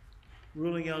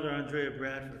 Ruling Elder Andrea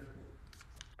Bradford.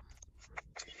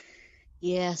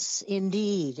 Yes,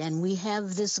 indeed. And we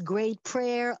have this great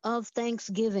prayer of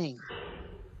thanksgiving.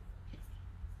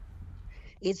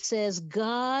 It says,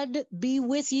 God be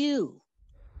with you.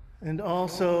 And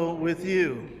also with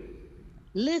you.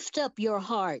 Lift up your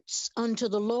hearts unto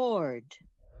the Lord.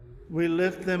 We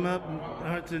lift them up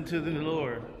hearts unto the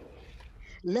Lord.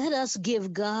 Let us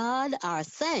give God our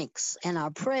thanks and our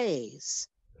praise.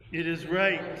 It is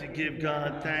right to give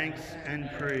God thanks and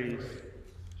praise.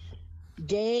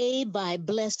 Day by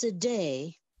blessed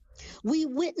day, we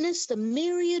witness the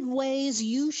myriad ways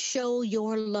you show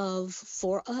your love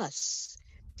for us.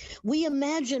 We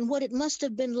imagine what it must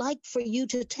have been like for you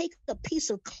to take a piece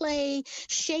of clay,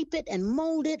 shape it, and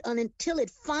mold it until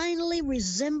it finally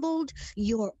resembled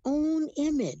your own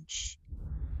image.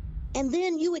 And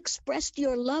then you expressed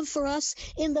your love for us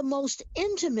in the most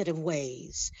intimate of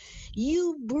ways.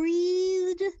 You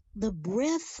breathed the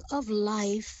breath of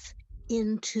life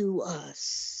into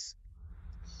us.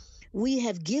 We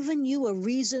have given you a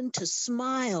reason to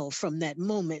smile from that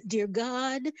moment, dear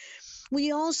God.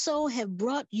 We also have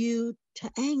brought you to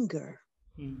anger.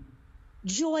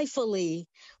 Joyfully,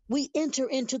 we enter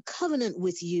into covenant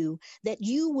with you that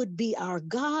you would be our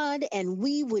God and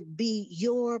we would be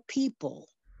your people.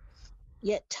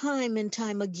 Yet time and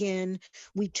time again,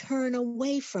 we turn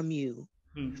away from you.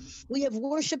 We have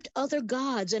worshiped other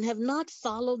gods and have not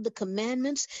followed the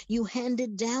commandments you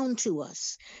handed down to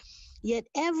us. Yet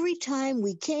every time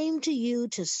we came to you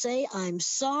to say, I'm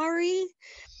sorry,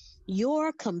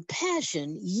 your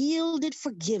compassion yielded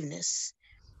forgiveness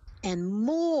and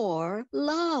more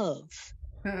love.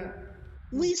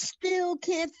 We still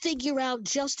can't figure out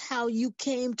just how you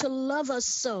came to love us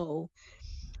so.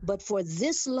 But for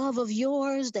this love of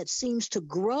yours that seems to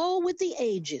grow with the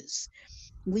ages,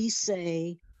 we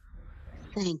say,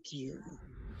 thank you.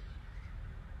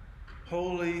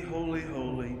 Holy, holy,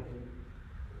 holy.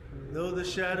 Though the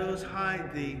shadows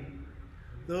hide thee,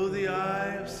 though the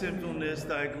eye of sinfulness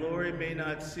thy glory may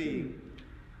not see,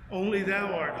 only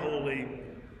thou art holy,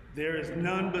 There is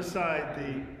none beside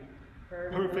thee,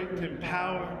 perfect in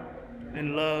power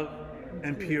and love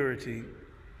and purity.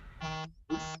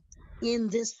 In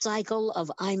this cycle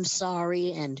of I'm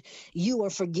sorry and you are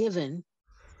forgiven,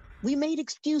 we made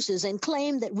excuses and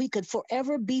claimed that we could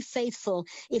forever be faithful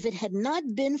if it had not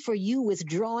been for you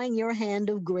withdrawing your hand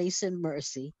of grace and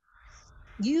mercy.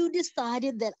 You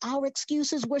decided that our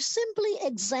excuses were simply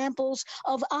examples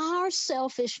of our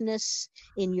selfishness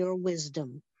in your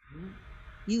wisdom.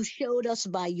 You showed us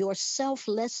by your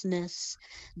selflessness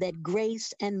that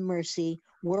grace and mercy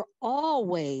were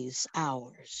always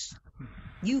ours.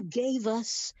 You gave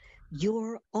us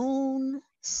your own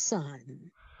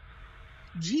Son.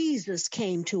 Jesus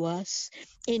came to us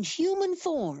in human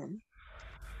form,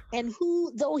 and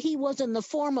who, though he was in the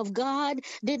form of God,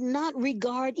 did not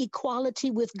regard equality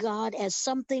with God as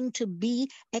something to be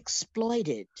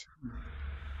exploited.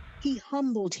 He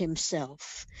humbled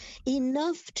himself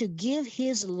enough to give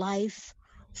his life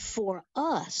for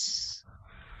us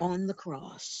on the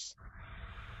cross.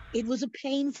 It was a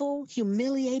painful,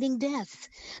 humiliating death,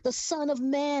 the Son of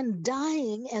Man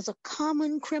dying as a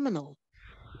common criminal.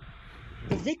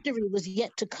 The victory was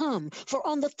yet to come, for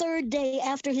on the third day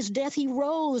after his death, he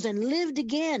rose and lived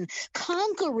again,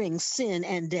 conquering sin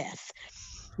and death.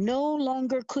 No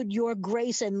longer could your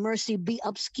grace and mercy be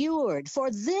obscured. For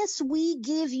this we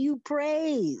give you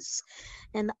praise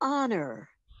and honor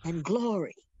and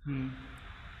glory.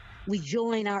 We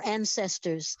join our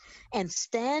ancestors and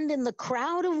stand in the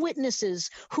crowd of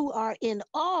witnesses who are in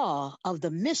awe of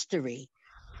the mystery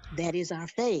that is our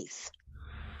faith.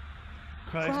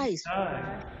 Christ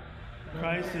died.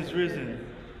 Christ is risen.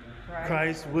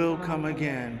 Christ will come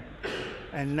again.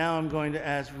 And now I'm going to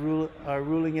ask our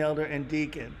ruling elder and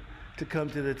deacon to come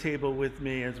to the table with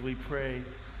me as we pray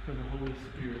for the Holy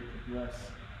Spirit to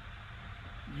bless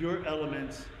your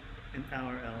elements and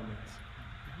our elements.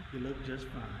 You look just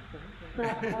fine.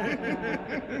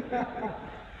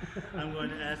 I'm going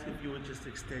to ask if you would just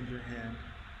extend your hand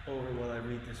over while I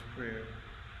read this prayer.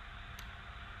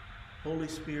 Holy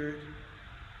Spirit,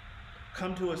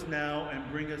 come to us now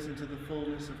and bring us into the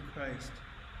fullness of Christ,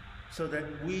 so that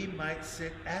we might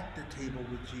sit at the table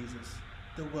with Jesus,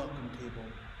 the welcome table.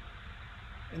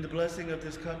 In the blessing of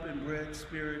this cup and bread,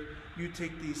 Spirit, you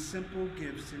take these simple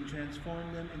gifts and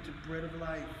transform them into bread of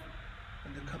life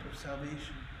and the cup of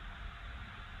salvation.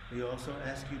 We also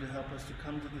ask you to help us to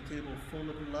come to the table full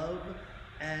of love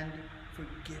and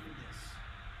forgiveness.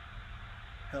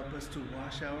 Help us to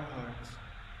wash our hearts,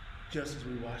 just as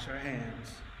we wash our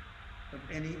hands, of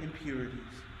any impurities.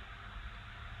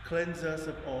 Cleanse us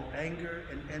of all anger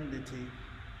and enmity.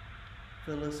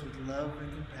 Fill us with love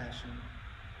and compassion.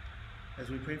 As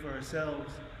we pray for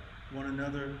ourselves, one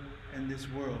another, and this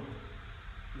world,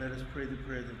 let us pray the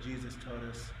prayer that Jesus taught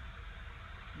us.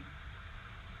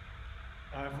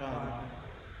 Our Father,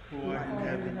 who art in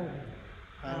heaven,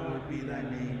 hallowed be thy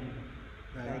name.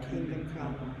 Thy kingdom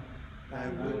come, thy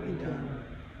will be done,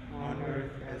 on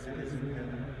earth as it is in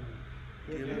heaven.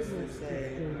 Give us this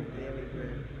day our daily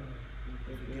bread,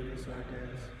 and forgive us our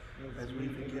debts, as we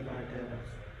forgive our debtors.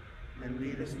 And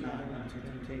lead us not into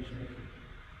temptation,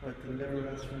 but deliver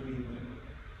us from evil.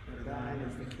 For thine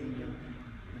is the kingdom,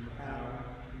 and the power,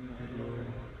 and the glory.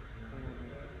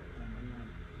 Amen.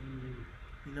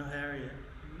 You know, Harriet,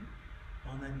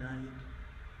 on that night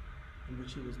in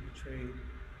which he was betrayed,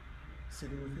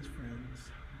 sitting with his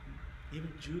friends,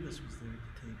 even Judas was there at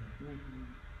the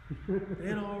table. They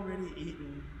had already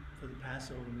eaten for the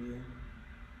Passover meal.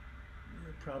 They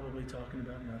were probably talking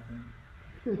about nothing.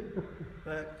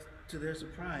 But to their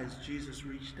surprise, Jesus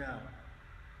reached out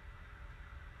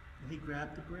and he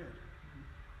grabbed the bread.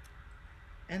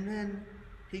 And then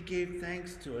he gave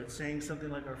thanks to it, saying something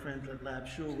like our friends at Lab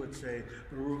Shul would say,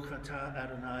 Baruch atah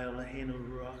Adonai Eloheinu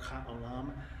ruach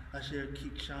ha'olam, asher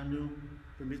kikshanu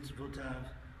b'mitzvotav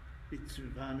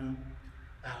b'tzivanu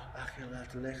al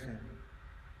achelat lechem.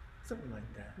 Something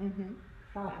like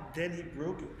that. Then he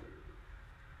broke it.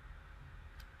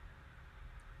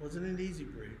 Wasn't an easy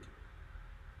break,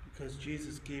 because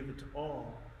Jesus gave it to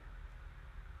all.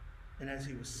 And as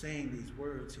he was saying these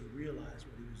words, he realized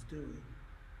what he was doing.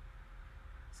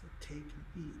 He said, take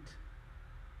and eat.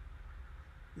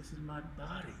 This is my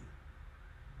body,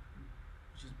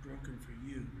 which is broken for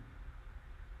you.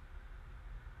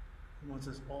 He wants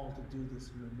us all to do this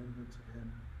in remembrance of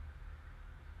him.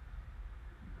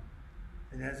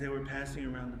 And as they were passing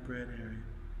around the bread area,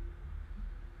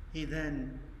 he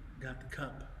then got the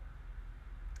cup.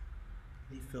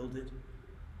 He filled it.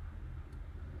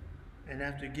 And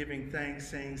after giving thanks,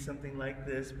 saying something like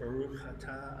this, Baruch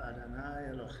atah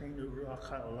Adonai Eloheinu ruach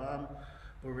ha'olam,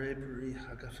 borei peri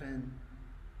hagafen.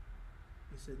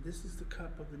 He said, this is the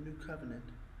cup of the new covenant,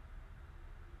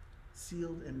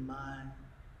 sealed in my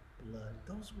blood.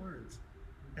 Those words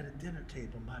at a dinner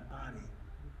table, my body,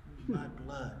 my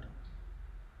blood.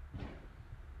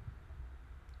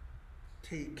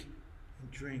 Take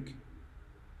and drink.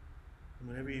 And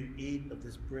whenever you eat of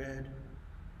this bread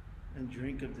and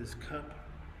drink of this cup,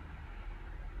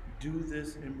 do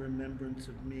this in remembrance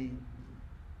of me.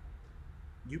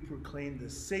 You proclaim the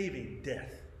saving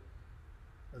death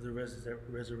of the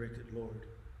resurrected Lord,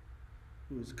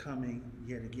 who is coming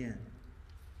yet again.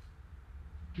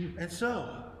 And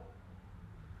so,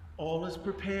 all is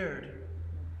prepared.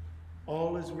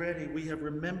 All is ready. We have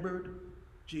remembered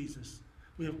Jesus.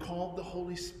 We have called the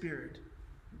Holy Spirit.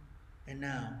 And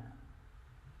now,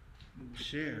 we will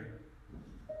share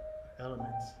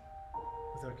elements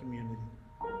with our community.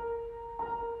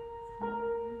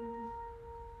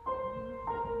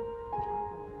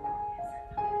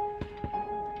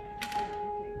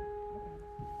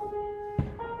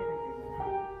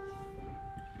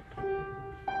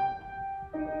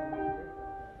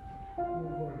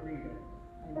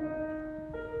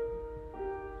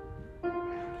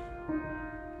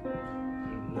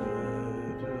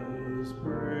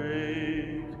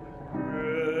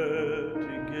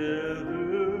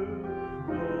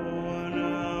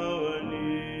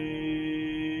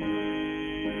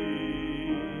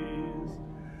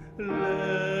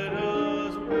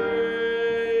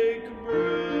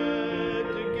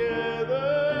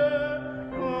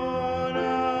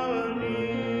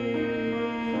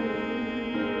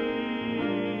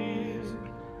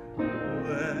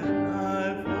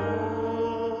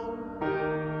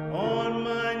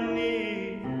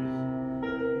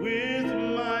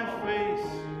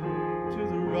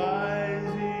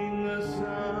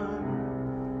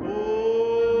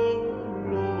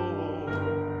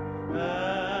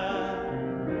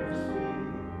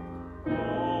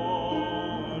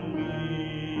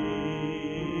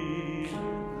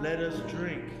 Let us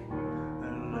drink,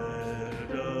 and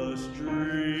let us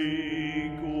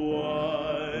drink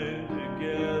wine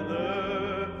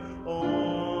together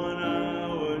on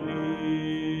our knees.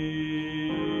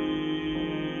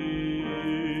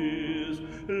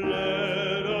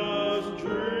 Let us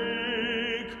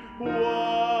drink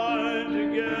wine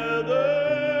together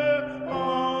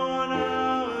on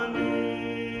our knees.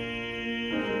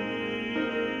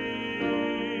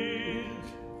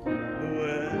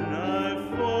 When I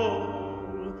fall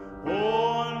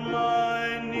on my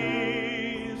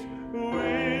knees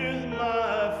with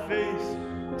my face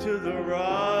to the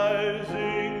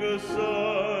rising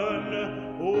sun,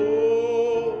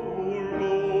 oh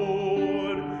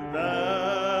Lord,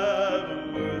 have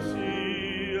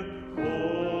mercy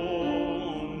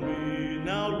on me.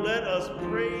 Now let us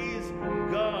praise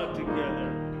God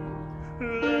together.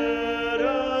 Let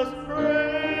us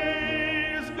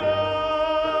praise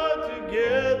God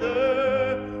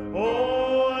together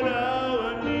on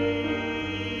our knees.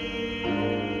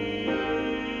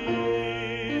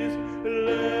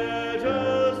 Let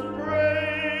us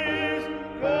praise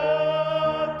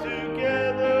God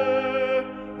together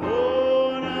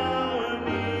on our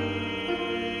knees.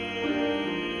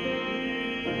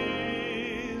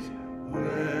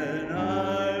 When I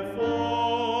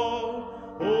fall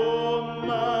on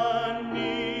my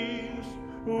knees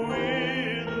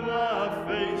with my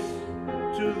face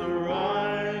to the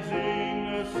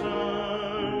rising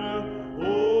sun,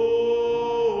 oh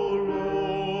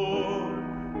Lord,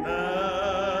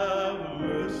 have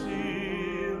mercy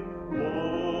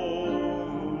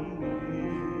on me.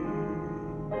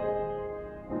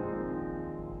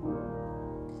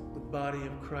 The body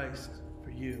of Christ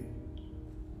for you.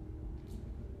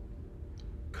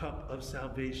 Cup of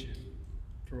salvation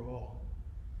for all.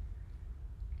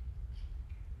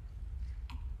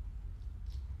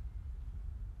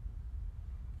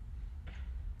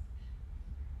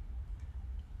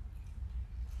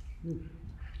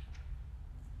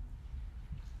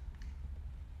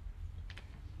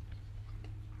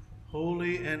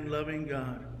 Holy and loving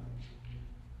God,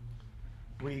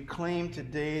 we claim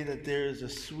today that there is a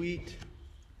sweet,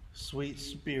 sweet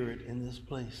spirit in this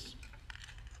place.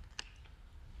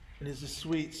 It is the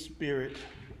sweet spirit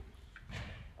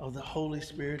of the Holy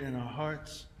Spirit in our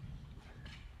hearts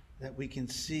that we can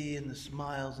see in the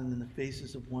smiles and in the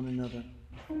faces of one another.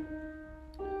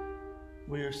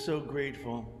 We are so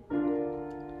grateful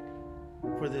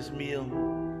for this meal,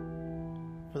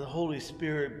 for the Holy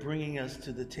Spirit bringing us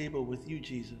to the table with you,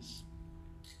 Jesus.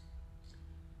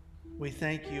 We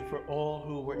thank you for all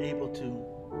who were able to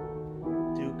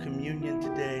do communion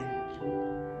today.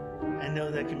 I know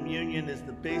that communion is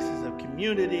the basis of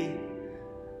community,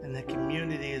 and that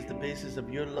community is the basis of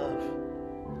your love.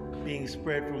 being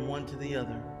spread from one to the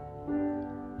other.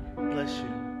 Bless you.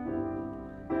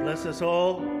 Bless us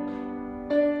all.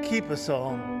 Keep us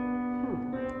all.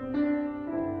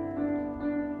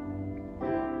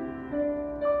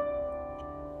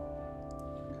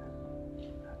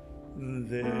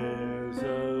 There's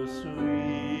a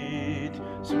sweet,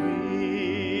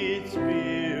 sweet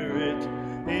spirit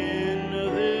in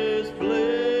this place,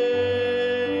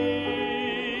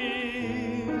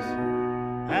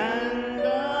 and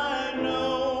I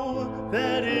know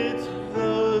that it's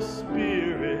the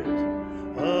Spirit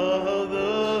of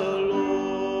the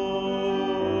Lord.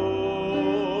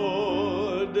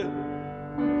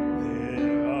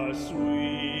 There are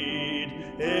sweet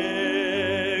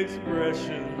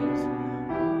expressions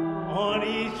on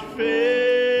each face,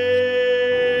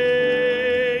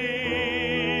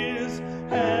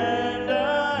 and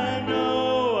I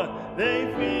know they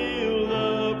feel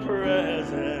the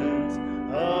presence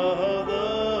of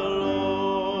the Lord.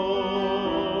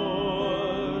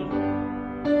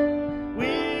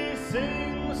 We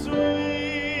sing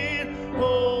sweet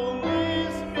Holy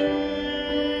Spirit,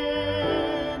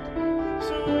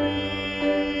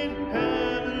 sweet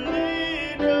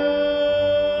heavenly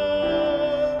dove,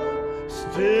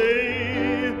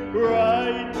 stay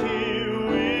right here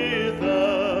with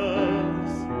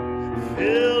us,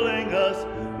 filling us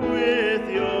with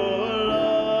your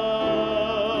love.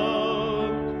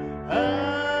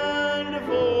 And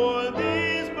for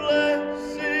these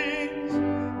blessings,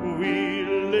 we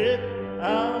lift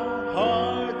our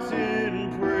hearts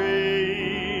in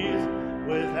praise.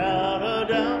 Without a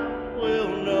doubt,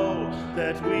 we'll know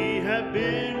that we have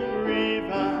been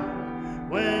revived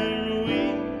when we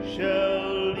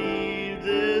shall leave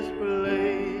this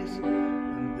place.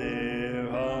 There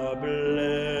are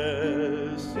blessings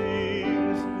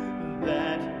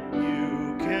that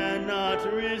you cannot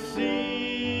receive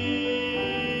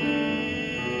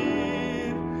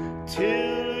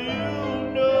till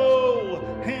you know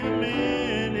Him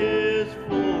in His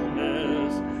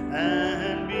fullness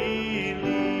and believe.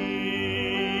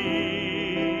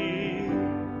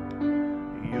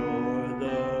 You're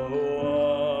the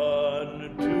one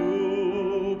to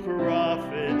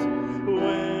profit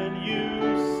when you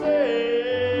say,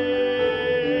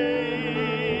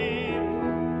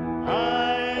 I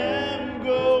am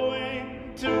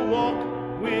going to walk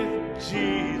with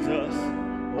Jesus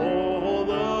all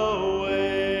the way.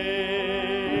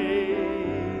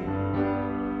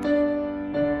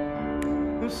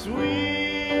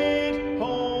 Sweet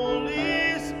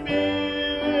Holy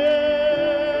Spirit,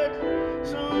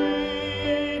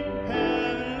 sweet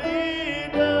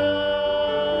heavenly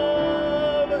dove,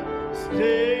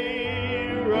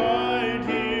 stay right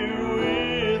here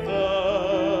with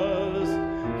us,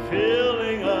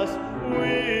 filling us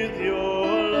with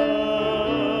your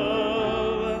love.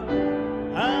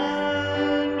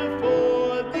 And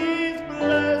for these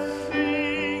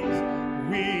blessings,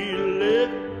 we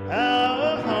lift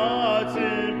our hearts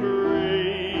in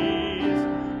praise.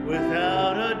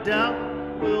 Without a doubt,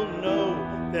 we'll know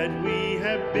that we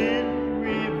have been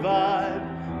revived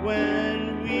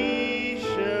when we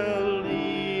shall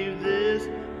leave this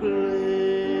place.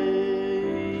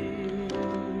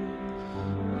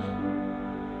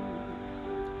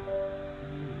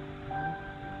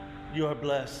 You are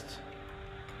blessed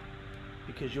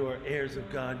because you are heirs of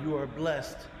God. You are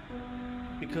blessed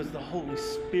because the Holy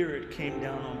Spirit came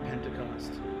down on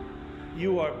Pentecost.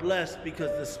 You are blessed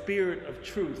because the Spirit of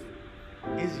truth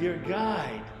is your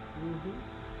guide.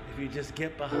 If you just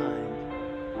get behind.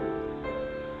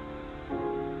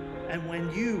 And when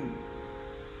you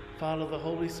follow the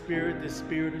Holy Spirit, the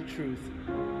Spirit of truth,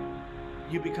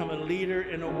 you become a leader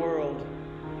in a world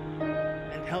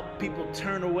and help people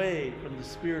turn away from the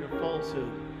spirit of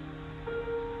falsehood.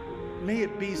 May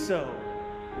it be so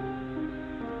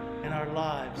in our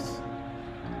lives,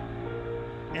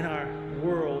 in our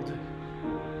world,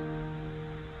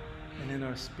 and in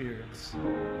our spirits.